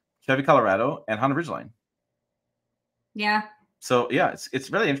 Chevy Colorado, and Honda Ridgeline. Yeah. So yeah,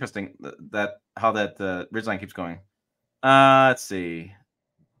 it's really interesting how that Ridgeline keeps going. Let's see.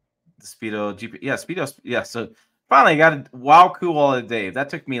 The Speedo GP. Yeah, Speedo. Yeah. So finally, I got a wow cool out of Dave. That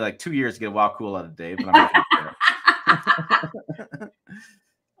took me like 2 years to get a wow cool out of Dave, but I'm making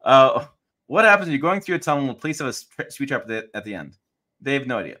it. What happens when you're going through a tunnel and the police have a speed trap at the end? They have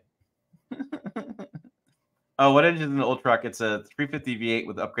no idea. Oh, what engine is in the old truck? It's a 350 V8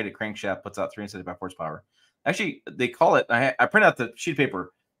 with upgraded crankshaft, puts out 375 horsepower. Actually, they call it. I printed out the sheet of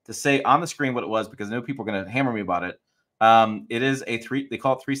paper to say on the screen what it was because I know people are going to hammer me about it. It is a they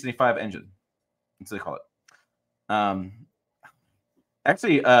call it 375 engine. That's what they call it.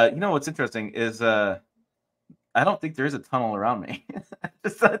 Actually, you know what's interesting is I don't think there is a tunnel around me.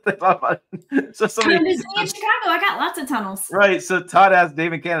 So somebody I'm visiting in Chicago. I got lots of tunnels. Right. So Todd asked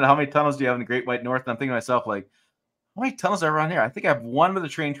Dave in Canada, how many tunnels do you have in the Great White North? And I'm thinking to myself, like, how many tunnels are around here? I think I have one with a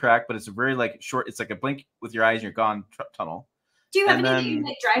train track, but it's a very like short. It's like a blink with your eyes and you're gone tunnel. Do you have any that you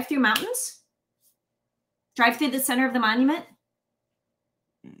like drive through mountains? Drive through the center of the monument?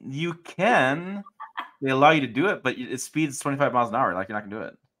 You can. They allow you to do it, but it speeds 25 miles an hour. Like you're not gonna do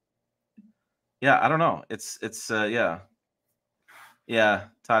it. Yeah, I don't know. It's yeah. Yeah,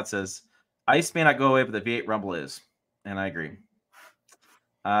 Todd says ice may not go away, but the V8 rumble is. And I agree.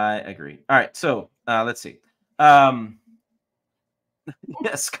 I agree. All right, so let's see.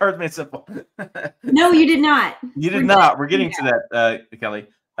 Yes, cards made simple. No, you did not. You did not. We're getting to that, Kelly.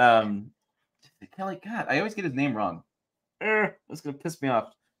 Kelly, God, I always get his name wrong. That's gonna piss me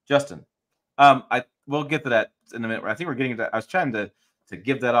off. Justin. We'll get to that in a minute. I think we're getting to that. I was trying to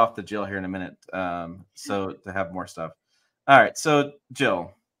give that off to Jill here in a minute. So to have more stuff. All right, so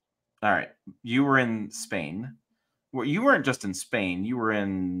Jill. All right, you were in Spain. Well, you weren't just in Spain. You were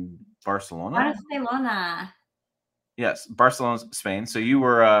in Barcelona. Barcelona. Yes, Barcelona, Spain. So you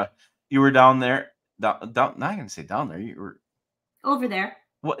were down there. Down. Not gonna say down there. You were over there.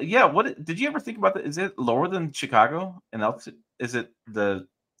 What? Yeah. What did you ever think about that? Is it lower than Chicago in altitude? Is it the?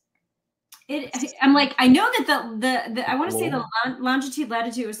 I'm like, I know that the I want to say the longitude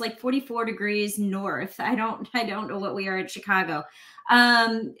latitude was like 44 degrees north. I don't know what we are in Chicago.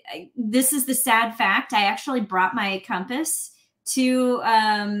 This is the sad fact. I actually brought my compass to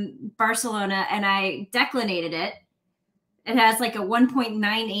Barcelona and I declinated it. It has like a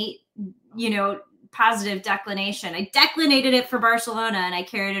 1.98, positive declination. I declinated it for Barcelona and I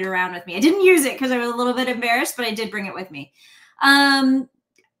carried it around with me. I didn't use it because I was a little bit embarrassed, but I did bring it with me.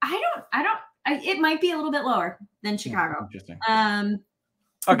 It might be a little bit lower than Chicago. Interesting. Okay,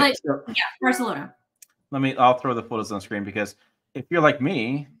 but so, yeah, Barcelona. I'll throw the photos on the screen because if you're like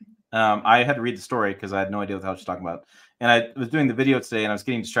me, I had to read the story because I had no idea what the hell she's talking about. And I was doing the video today and I was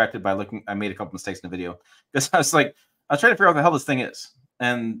getting distracted by looking. I made a couple mistakes in the video because I was trying to figure out what the hell this thing is.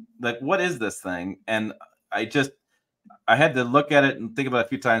 And like, what is this thing? And I had to look at it and think about it a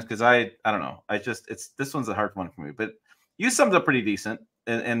few times because I don't know. This one's a hard one for me, but you summed up pretty decent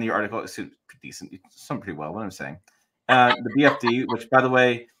in the article. It's decent. You summed pretty well. What I'm saying. The BFD, which by the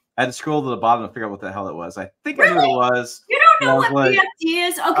way, I had to scroll to the bottom to figure out what the hell it was. I think I knew what it was. You don't know what BFD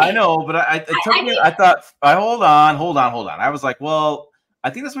is? Okay. I know, but I thought, hold on. I was like, well,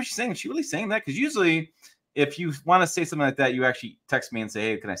 I think that's what she's saying. Is she really saying that? Because usually if you want to say something like that, you actually text me and say,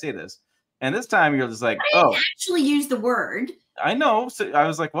 hey, can I say this? And this time you're just like, I didn't actually use the word. I know. So I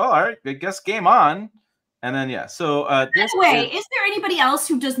was like, well, all right, I guess game on. And then, yeah. So by the way, is there anybody else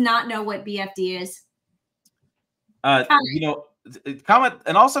who does not know what BFD is? Comment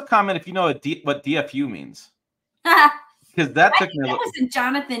and also comment if you know what DFU means. Because that took me. That was a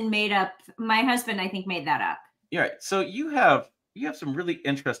Jonathan made up. My husband, I think, made that up. Yeah. Right. So you have some really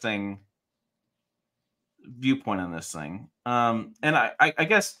interesting viewpoint on this thing. And I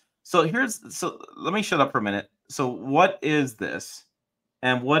guess so. Let me shut up for a minute. So what is this,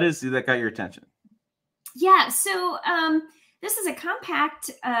 and what is that got your attention? Yeah. So this is a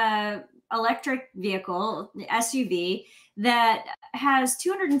compact electric vehicle, SUV, that has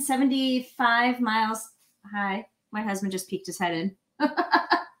 275 miles. Hi, my husband just peeked his head in.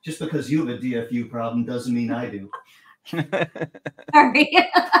 Just because you have a DFU problem doesn't mean I do. Sorry.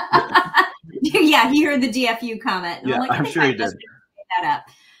 Yeah, he heard the DFU comment. Yeah, I'm sure he did. That up.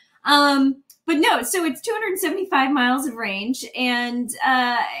 But no, so it's 275 miles of range, and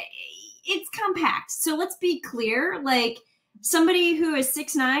it's compact. So let's be clear, like somebody who is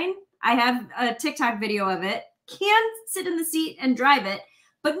 6'9", I have a TikTok video of it, can sit in the seat and drive it,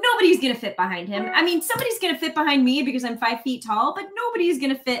 but nobody's going to fit behind him. I mean, somebody's going to fit behind me because I'm 5 feet tall, but nobody's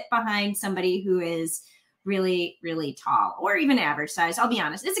going to fit behind somebody who is really, really tall or even average size. I'll be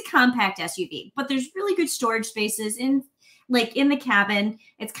honest. It's a compact SUV, but there's really good storage spaces. And like in the cabin,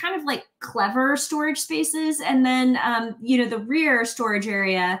 it's kind of like clever storage spaces. And then, you know, the rear storage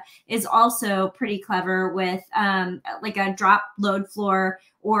area is also pretty clever with like a drop load floor,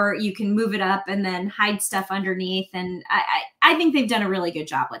 or you can move it up and then hide stuff underneath. And I think they've done a really good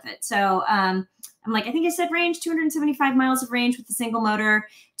job with it. So I'm like, I think I said range, 275 miles of range with the single motor,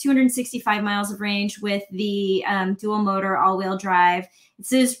 265 miles of range with the dual motor all-wheel drive. It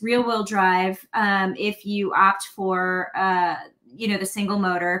says rear wheel drive if you opt for, you know, the single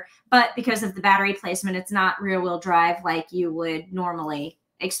motor, but because of the battery placement, it's not rear wheel drive like you would normally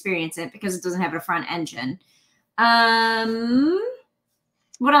experience it because it doesn't have a front engine.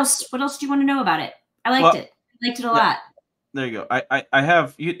 What else? What else do you want to know about it? I liked it. I liked it a lot. There you go. I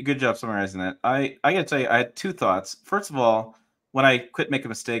have good job summarizing that. I gotta tell you, I had two thoughts. First of all, when I quit making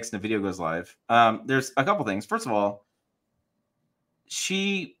mistakes and the video goes live, there's a couple things. First of all,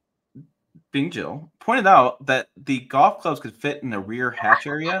 she, being Jill, pointed out that the golf clubs could fit in the rear hatch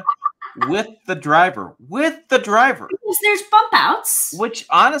area with the driver. Because there's bump outs. Which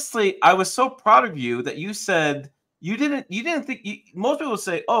honestly, I was so proud of you that you said you didn't think most people would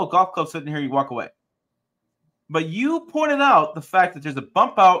say, oh, golf clubs fit in here, you walk away. But you pointed out the fact that there's a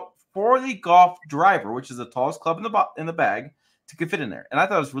bump out for the golf driver, which is the tallest club in the bag, to fit in there. And I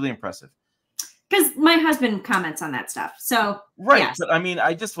thought it was really impressive. Because my husband comments on that stuff. So right. Yes. But I mean,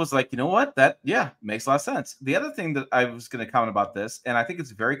 I just was like, you know what? That makes a lot of sense. The other thing that I was going to comment about this, and I think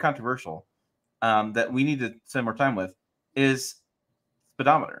it's very controversial, that we need to spend more time with, is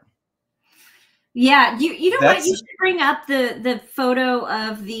speedometer. Yeah, you know what? You should bring up the photo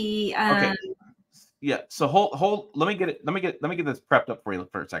of the okay. Yeah. So hold. Let me get this prepped up for you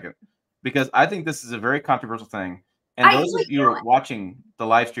for a second, because I think this is a very controversial thing, and those of you who are watching the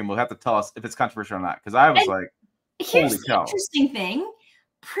live stream will have to tell us if it's controversial or not. Because I was like, here's the interesting thing: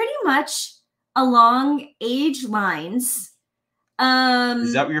 pretty much along age lines.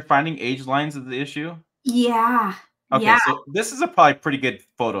 Is that what you're finding? Age lines is the issue? Yeah. Okay. Yeah. So this is a probably pretty good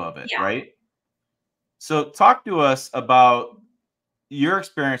photo of it, right? So talk to us about your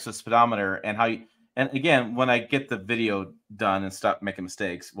experience with speedometer and how you. And again, when I get the video done and stop making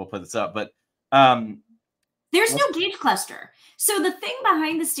mistakes, we'll put this up. But there's no gauge cluster. So the thing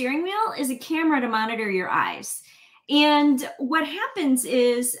behind the steering wheel is a camera to monitor your eyes. And what happens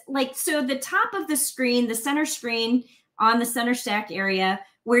is, like, so the top of the screen, the center screen on the center stack area,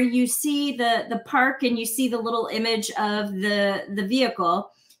 where you see the park and you see the little image of the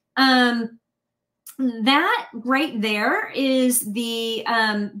vehicle, that right there is the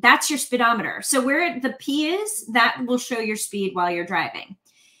that's your speedometer. So where the P is, that will show your speed while you're driving.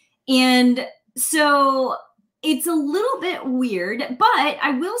 And so it's a little bit weird, but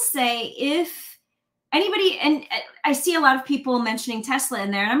I will say, if anybody, and I see a lot of people mentioning Tesla in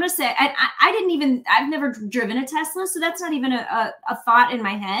there, and I'm going to say, I've never driven a Tesla, so that's not even a thought in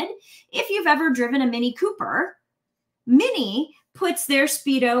my head. If you've ever driven a Mini Cooper, Mini puts their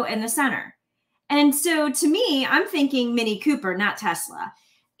speedo in the center. And so to me, I'm thinking Mini Cooper, not Tesla.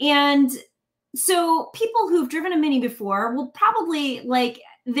 And so people who've driven a Mini before will probably, like,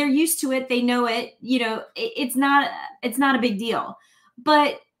 they're used to it. They know it, you know, it's not a big deal.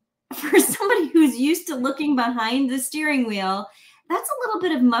 But for somebody who's used to looking behind the steering wheel, that's a little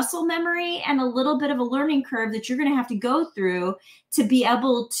bit of muscle memory and a little bit of a learning curve that you're going to have to go through to be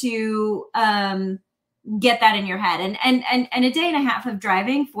able to, get that in your head. And a day and a half of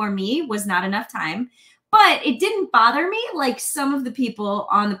driving for me was not enough time, but it didn't bother me like some of the people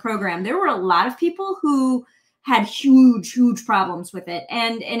on the program. There were a lot of people who had huge problems with it.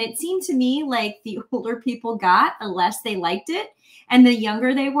 And it seemed to me like the older people got, the less they liked it. And the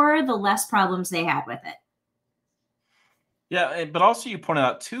younger they were, the less problems they had with it. Yeah, but also you pointed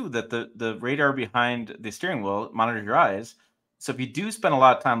out too that the radar behind the steering wheel monitors your eyes. So if you do spend a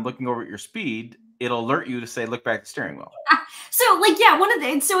lot of time looking over at your speed, it'll alert you to say, look back at the steering wheel. So like, yeah,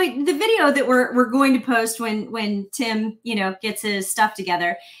 the video that we're going to post when Tim, you know, gets his stuff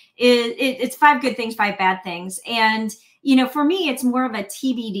together, it's 5 good things, 5 bad things. And, you know, for me, it's more of a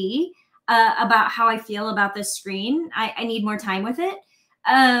TBD about how I feel about this screen. I need more time with it.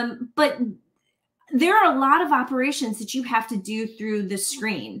 But there are a lot of operations that you have to do through the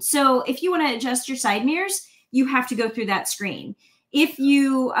screen. So if you want to adjust your side mirrors, you have to go through that screen. If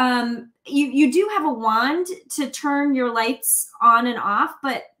you you do have a wand to turn your lights on and off,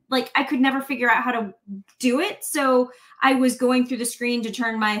 but like I could never figure out how to do it. So I was going through the screen to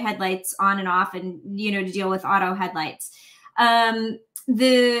turn my headlights on and off and, you know, to deal with auto headlights.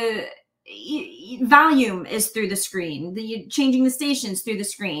 volume is through the screen, changing the stations through the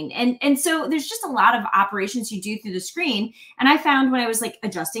screen. And so there's just a lot of operations you do through the screen. And I found when I was like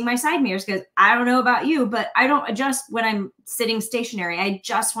adjusting my side mirrors, because I don't know about you, but I don't adjust when I'm sitting stationary. I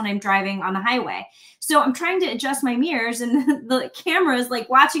adjust when I'm driving on the highway. So I'm trying to adjust my mirrors, and the camera is like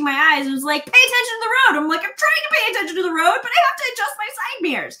watching my eyes. It was like, pay attention to the road. I'm like, I'm trying to pay attention to the road, but I have to adjust my side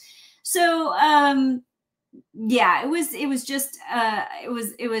mirrors. So, yeah, it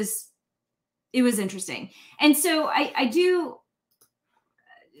was interesting. And so I do.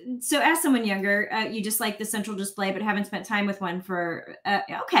 So as someone younger, you just like the central display, but haven't spent time with one for,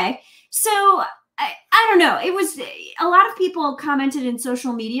 okay. So I don't know. It was a lot of people commented in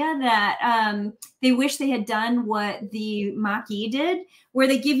social media that they wish they had done what the Mach-E did, where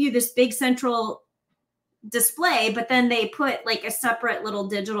they give you this big central display, but then they put like a separate little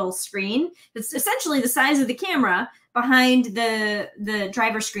digital screen that's essentially the size of the camera behind the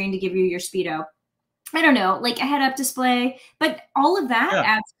driver's screen to give you your speedo. I don't know, like a head-up display, but all of that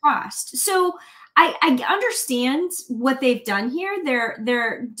adds cost. So I understand what they've done here.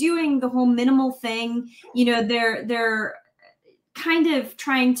 They're doing the whole minimal thing. You know, they're kind of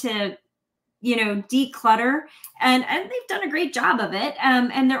trying to, you know, declutter, and they've done a great job of it.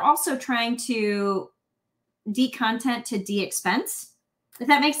 And they're also trying to de-content to de-expense, if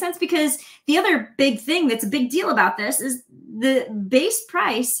that makes sense. Because the other big thing that's a big deal about this is the base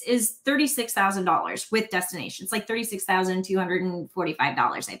price is $36,000 with destination. It's like $36,245,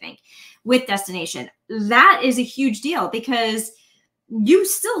 I think, with destination. That is a huge deal because you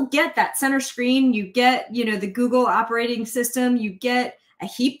still get that center screen. You get, you know, the Google operating system. You get a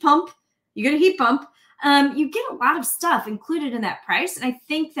heat pump. You get a heat pump. You get a lot of stuff included in that price. And I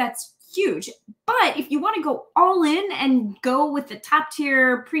think that's huge. But if you want to go all in and go with the top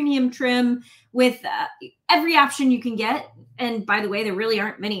tier premium trim with every option you can get, and by the way, there really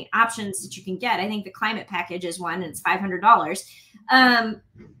aren't many options that you can get. I think the climate package is one, and it's $500. It's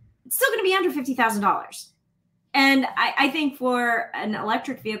still going to be under $50,000. And I think for an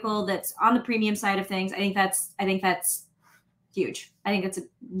electric vehicle that's on the premium side of things, I think that's huge. I think that's a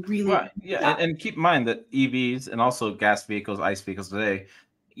really and keep in mind that EVs and also gas vehicles, ICE vehicles today,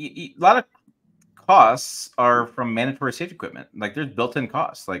 a lot of costs are from mandatory safety equipment. Like there's built-in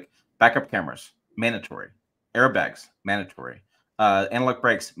costs, like backup cameras, mandatory, airbags, mandatory, analog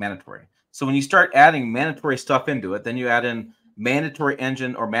brakes, mandatory. So when you start adding mandatory stuff into it, then you add in mandatory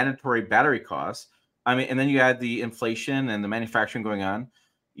engine or mandatory battery costs. I mean, and then you add the inflation and the manufacturing going on.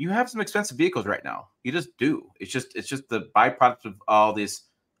 You have some expensive vehicles right now. You just do. It's just the byproduct of all this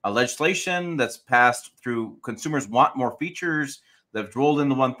legislation that's passed through. Consumers want more features. They've rolled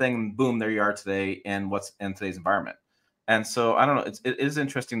into one thing, and boom, there you are today, and what's in today's environment. And so I don't know. It is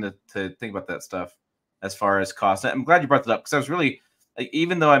interesting to think about that stuff as far as cost. I'm glad you brought that up because I was really,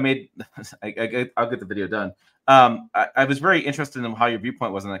 even though I made, I'll get the video done. I was very interested in how your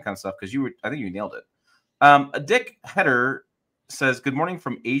viewpoint was on that kind of stuff because I think you nailed it. Dick Header says, "Good morning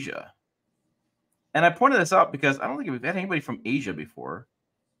from Asia," and I pointed this out because I don't think we've had anybody from Asia before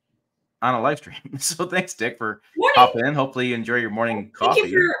on a live stream. So thanks, Dick, for hopping in. Hopefully you enjoy your morning coffee.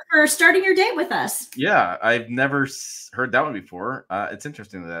 Thank you for starting your day with us. Yeah, I've never heard that one before. It's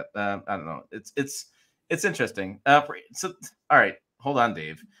interesting that I don't know. It's interesting. So all right, hold on,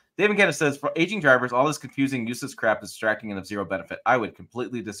 Dave. Dave McKenna says, for aging drivers, all this confusing, useless crap is distracting and of zero benefit. I would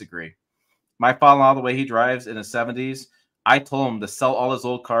completely disagree. My father-in-law, the way he drives in his 70s, I told him to sell all his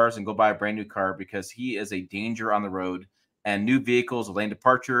old cars and go buy a brand new car because he is a danger on the road. And new vehicles, lane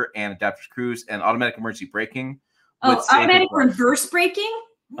departure, and adaptive cruise, and automatic emergency braking. Oh, automatic reverse braking?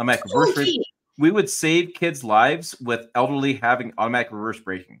 Automatic reverse braking. We would save kids' lives with elderly having automatic reverse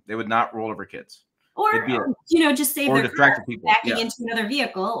braking. They would not roll over kids. Or you know, just save their car backing into another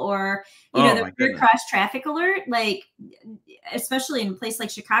vehicle, or you know, the rear cross traffic alert. Like, especially in a place like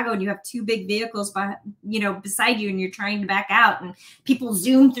Chicago, and you have two big vehicles, you know, beside you, and you're trying to back out, and people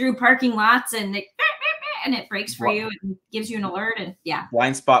zoom through parking lots, and it brakes for you and gives you an alert, and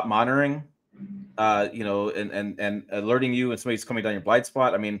blind spot monitoring, you know, and alerting you when somebody's coming down your blind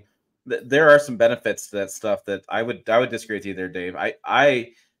spot. I mean, there are some benefits to that stuff that I would disagree with you there, Dave.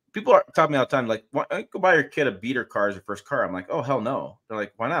 People are talking to me all the time, like, why go buy your kid a beater car as your first car? I'm like, oh, hell no. They're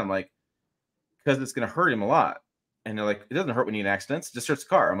like, why not? I'm like, because it's going to hurt him a lot. And they're like, it doesn't hurt when you get in accidents. It just hurts the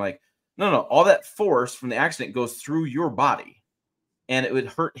car. I'm like, no. All that force from the accident goes through your body, and it would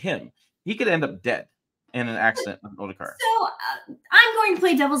hurt him. He could end up dead in an accident with an older car. So I'm going to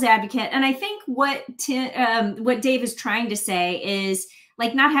play devil's advocate. And I think what Dave is trying to say is,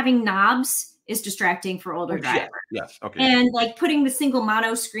 like, not having knobs is distracting for older drivers. Yes. Okay. And like putting the single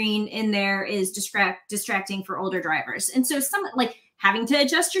mono screen in there is distracting for older drivers. And so having to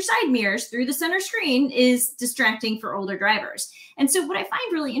adjust your side mirrors through the center screen is distracting for older drivers. And so what I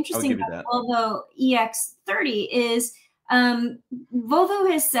find really interesting about the Volvo EX30 is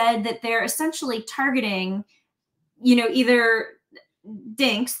Volvo has said that they're essentially targeting, you know, either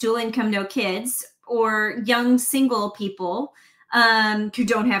dinks, dual income, no kids, or young single people who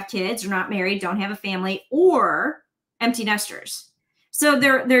don't have kids, or not married, don't have a family, or empty nesters. So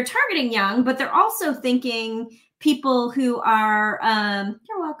they're targeting young, but they're also thinking people who are,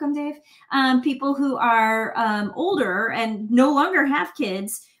 you're welcome, Dave, people who are older and no longer have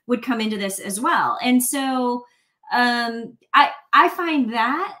kids would come into this as well. And so I find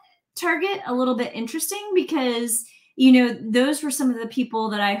that target a little bit interesting because, you know, those were some of the people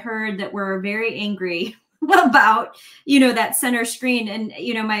that I heard that were very angry about, you know, that center screen. And,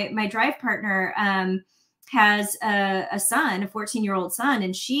 you know, my drive partner has a son, a 14-year-old son,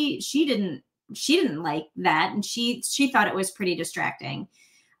 and she didn't like that. And she thought it was pretty distracting.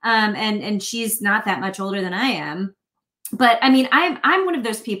 And she's not that much older than I am. But I mean, I'm one of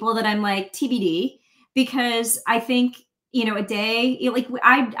those people that I'm like TBD, because I think, you know, a day, like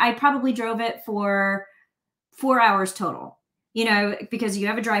I probably drove it for 4 hours total, you know, because you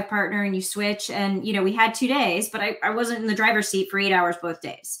have a drive partner and you switch, and, you know, we had 2 days, but I wasn't in the driver's seat for 8 hours both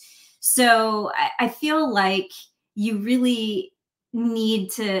days. So I feel like you really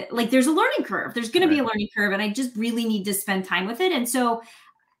need to, like, there's a learning curve. There's going to be a learning curve, and I just really need to spend time with it. And so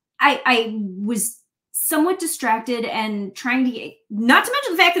I was somewhat distracted and trying to get, not to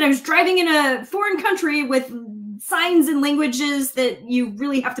mention the fact that I was driving in a foreign country with signs and languages that you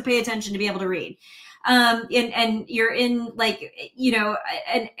really have to pay attention to be able to read. And you're in, like, you know,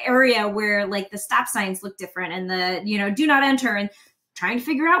 an area where, like, the stop signs look different, and the, you know, do not enter, and trying to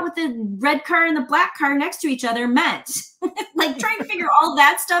figure out what the red car and the black car next to each other meant. Like, trying to figure all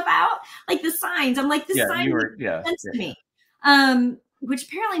that stuff out, like the signs. I'm like, this sign makes sense to me. Which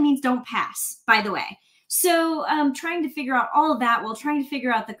apparently means don't pass, by the way. So trying to figure out all of that while trying to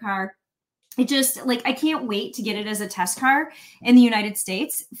figure out the car. It just, like, I can't wait to get it as a test car in the United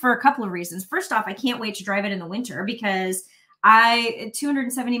States for a couple of reasons. First off, I can't wait to drive it in the winter, because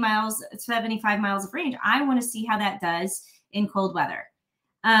 270 miles, 75 miles of range, I want to see how that does in cold weather.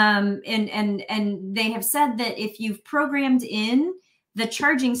 And they have said that if you've programmed in the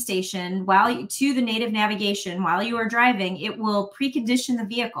charging station to the native navigation while you are driving, it will precondition the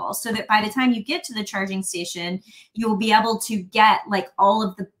vehicle so that by the time you get to the charging station, you'll be able to get, like, all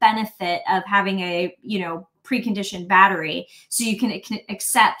of the benefit of having a, you know, preconditioned battery. So you can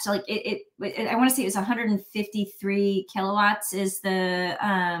accept, like, I want to say it was 153 kilowatts is the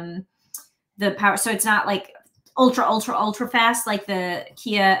power. So it's not like ultra fast like the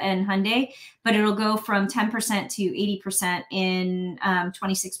Kia and Hyundai, but it'll go from 10% to 80% in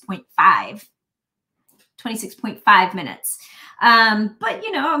 26.5 minutes. But,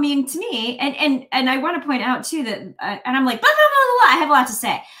 you know, I mean, to me, and I want to point out too that, and I'm like, blah, blah, blah, blah, I have a lot to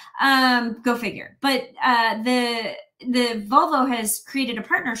say. Go figure. But the Volvo has created a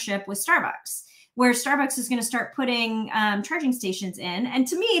partnership with Starbucks, where Starbucks is going to start putting charging stations in. And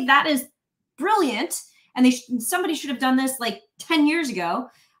to me, that is brilliant. And somebody should have done this like 10 years ago,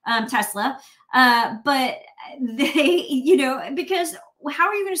 Tesla. But they, you know, because how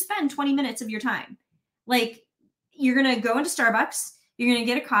are you going to spend 20 minutes of your time? Like, you're going to go into Starbucks, you're going to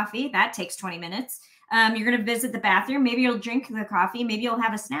get a coffee. That takes 20 minutes. You're going to visit the bathroom. Maybe you'll drink the coffee. Maybe you'll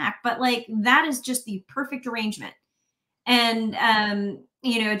have a snack. But, like, that is just the perfect arrangement. And,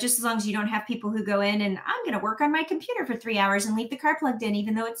 you know, just as long as you don't have people who go in and I'm going to work on my computer for 3 hours and leave the car plugged in,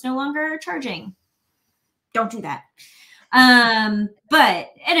 even though it's no longer charging. Don't do that. But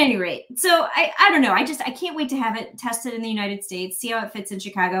at any rate, so I don't know. I can't wait to have it tested in the United States, see how it fits in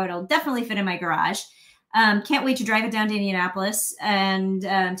Chicago. It'll definitely fit in my garage. Can't wait to drive it down to Indianapolis and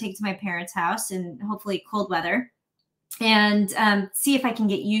take it to my parents' house, and hopefully cold weather, and see if I can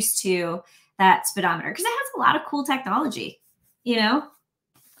get used to that speedometer, because it has a lot of cool technology. You know,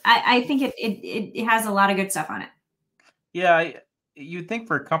 I think it has a lot of good stuff on it. Yeah, you'd think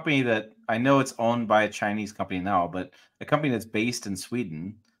for a company that, I know it's owned by a Chinese company now, but a company that's based in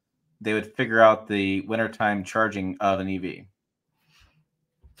Sweden, they would figure out the wintertime charging of an EV.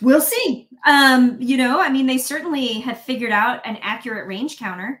 We'll see. You know, I mean, they certainly have figured out an accurate range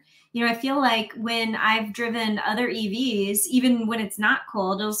counter. You know, I feel like when I've driven other EVs, even when it's not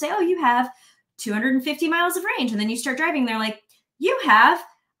cold, it'll say, oh, you have 250 miles of range. And then you start driving, they're like, you have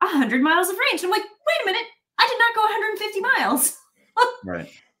 100 miles of range. And I'm like, wait a minute, I did not go 150 miles. Right.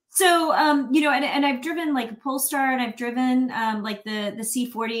 So, you know, and I've driven like a Polestar, and I've driven like the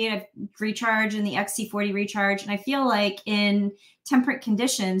C40, I've recharged, and the XC40 recharge. And I feel like in temperate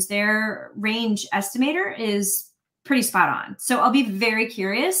conditions, their range estimator is pretty spot on. So I'll be very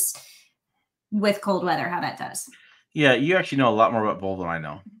curious with cold weather how that does. Yeah, you actually know a lot more about Volvo than I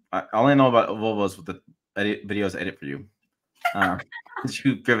know. I only know about Volvos with the videos I edit for you.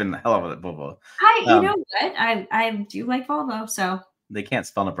 You've driven the hell out of that Volvo. You know what? I do like Volvo, so they can't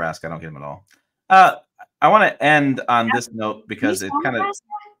spell Nebraska. I don't get them at all. I want to end on this note because it's kind of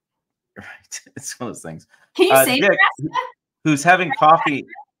right. It's one of those things. Can you say Dick, Nebraska? Who's having coffee?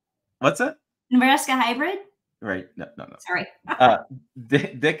 What's that? Nebraska hybrid? Right. No. Sorry.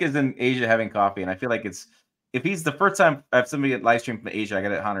 Dick is in Asia having coffee, and I feel like if he's the first time I have somebody at live stream from Asia, I got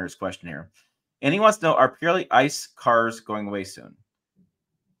to honor his question here. And he wants to know, are purely ICE cars going away soon?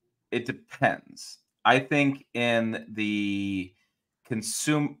 It depends. I think in the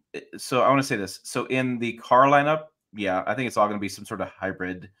so I want to say this. So in the car lineup, yeah, I think it's all going to be some sort of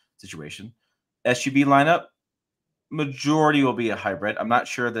hybrid situation. SUV lineup, majority will be a hybrid. I'm not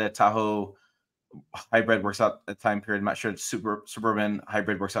sure that a Tahoe hybrid works out a time period. I'm not sure Suburban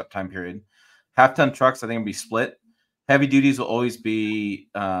hybrid works out time period. Half-ton trucks, I think, will be split. Heavy duties will always be,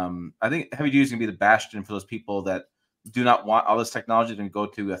 I think heavy duties is going to be the bastion for those people that do not want all this technology to go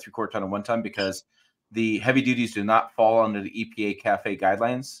to a 3/4 ton and 1 ton, because the heavy duties do not fall under the EPA CAFE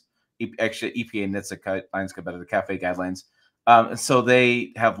guidelines. Actually, EPA NHTSA guidelines go better the CAFE guidelines. And so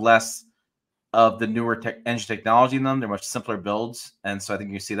they have less of the newer engine technology in them. They're much simpler builds. And so I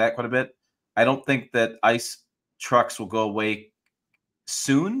think you see that quite a bit. I don't think that ICE trucks will go away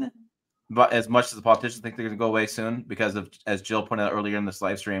soon, but as much as the politicians think they're going to go away soon, because of, as Jill pointed out earlier in this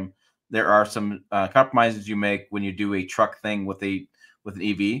live stream, there are some compromises you make when you do a truck thing with an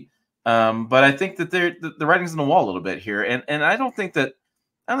EV. But I think that the writing's on the wall a little bit here, and I don't think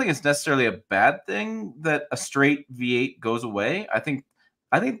it's necessarily a bad thing that a straight V8 goes away. I think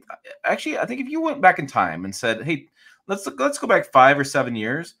if you went back in time and said, hey, let's go back 5 or 7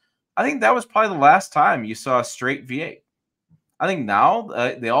 years, I think that was probably the last time you saw a straight V8. I think now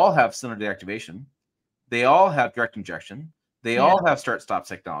they all have cylinder deactivation. They all have direct injection. They all have start-stop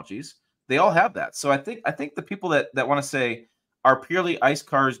technologies. They all have that. So I think the people that want to say, are purely ICE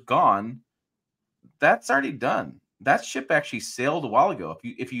cars gone, that's already done. That ship actually sailed a while ago.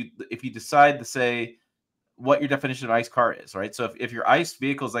 If you decide to say what your definition of ICE car is, right? So if your ICE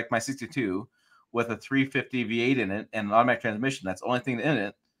vehicle is like my 62 with a 350 V8 in it and an automatic transmission, that's the only thing in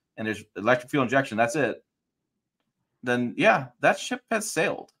it, and there's electric fuel injection, that's it, then yeah, that ship has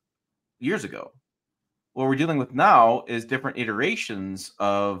sailed years ago. What we're dealing with now is different iterations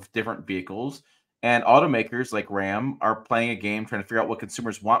of different vehicles, and automakers like Ram are playing a game trying to figure out what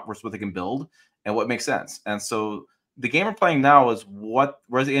consumers want versus what they can build and what makes sense. And so the game we're playing now is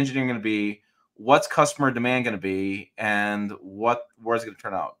where's the engineering going to be, what's customer demand going to be, and where's it going to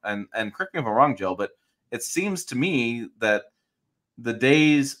turn out. And correct me if I'm wrong, Jill, but it seems to me that the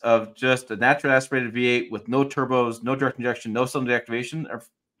days of just a natural aspirated V8 with no turbos, no direct injection, no cylinder deactivation,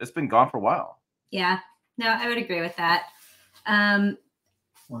 it's been gone for a while. Yeah, no, I would agree with that. 1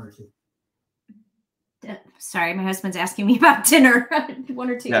 or 2. Sorry, my husband's asking me about dinner. 1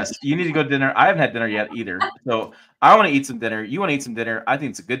 or 2. Yes, you need to go to dinner. I haven't had dinner yet either. So I want to eat some dinner. You want to eat some dinner. I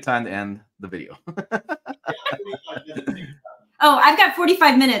think it's a good time to end the video. Oh, I've got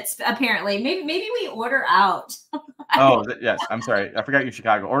 45 minutes, apparently. Maybe we order out. Oh, yes. I'm sorry. I forgot you're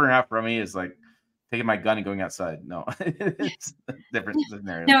Chicago. Ordering out for me is like taking my gun and going outside. No, it's a different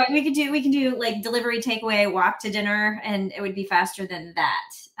scenario. No, we can do like delivery, takeaway, walk to dinner, and it would be faster than that.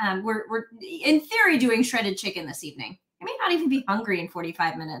 We're in theory doing shredded chicken this evening. I may not even be hungry in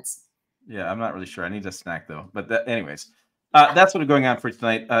 45 minutes. Yeah, I'm not really sure. I need a snack though. But anyways, that's what's going on for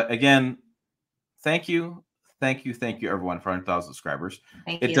tonight. Again, thank you, everyone, for 100,000 subscribers.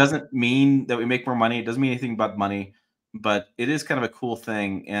 Thank you. It doesn't mean that we make more money. It doesn't mean anything about money, but it is kind of a cool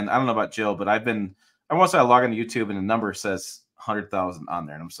thing. And I don't know about Jill, but I once I log on to YouTube and the number says 100,000 on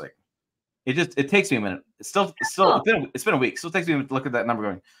there, and I'm just like, it takes me a minute. It's been a week. Still takes me a minute to look at that number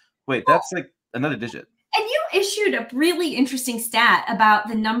going, wait, that's like another digit. And you issued a really interesting stat about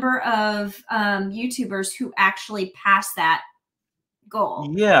the number of YouTubers who actually passed that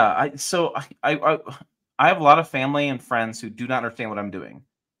goal. Yeah, I have a lot of family and friends who do not understand what I'm doing,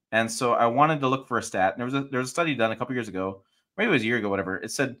 and so I wanted to look for a stat. And there was a study done a couple years ago, maybe it was a year ago, whatever.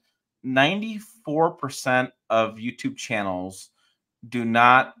 It said 94% of YouTube channels do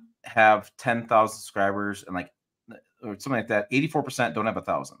not have 10,000 subscribers, and or something like that. 84% don't have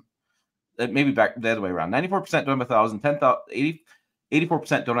 1,000. Maybe back the other way around. 94% don't have 1,000.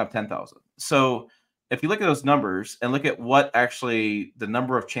 84% don't have 10,000. So if you look at those numbers and look at what actually the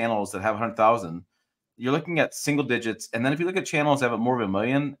number of channels that have 100,000, you're looking at single digits. And then if you look at channels that have more of 1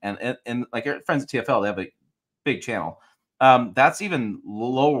 million, and like our friends at TFL, they have a big channel. That's even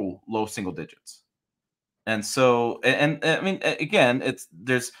low single digits. And so, and I mean, again,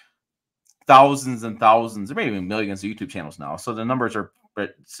 there's thousands and thousands, or maybe even millions of YouTube channels now. So the numbers are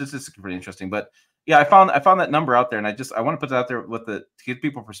statistically pretty interesting. But yeah, I found that number out there, and I want to put that out there to give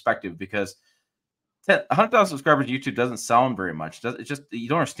people perspective, because 100,000 subscribers to YouTube doesn't sound very much. It's just, you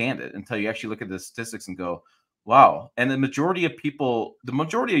don't understand it until you actually look at the statistics and go, wow. And the majority of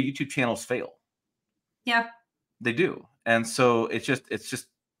YouTube channels fail. Yeah, they do. And so it's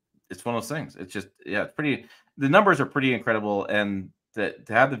one of those things. It's just, yeah, it's pretty. The numbers are pretty incredible, and to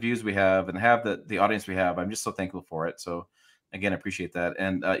have the views we have and have the audience we have, I'm just so thankful for it. So again, I appreciate that.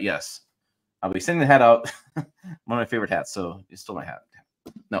 And yes, I'll be sending the hat out. One of my favorite hats. So it's still my hat.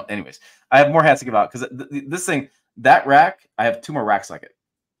 No, anyways, I have more hats to give out, because this thing, that rack, I have 2 more racks like it.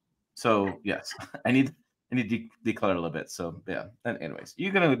 So yes, I need to declutter a little bit. So yeah. And anyways,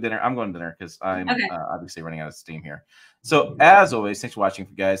 you're gonna go to dinner. I'm going to dinner because I'm obviously running out of steam here. So as always, thanks for watching,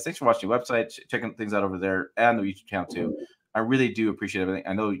 guys. Thanks for watching the website, checking things out over there, and the YouTube channel too. I really do appreciate everything.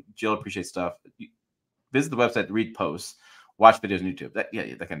 I know Jill appreciates stuff. Visit the website to read posts, watch videos on YouTube. That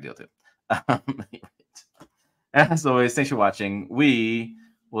kind of deal too. As always, thanks for watching. We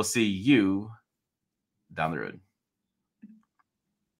will see you down the road.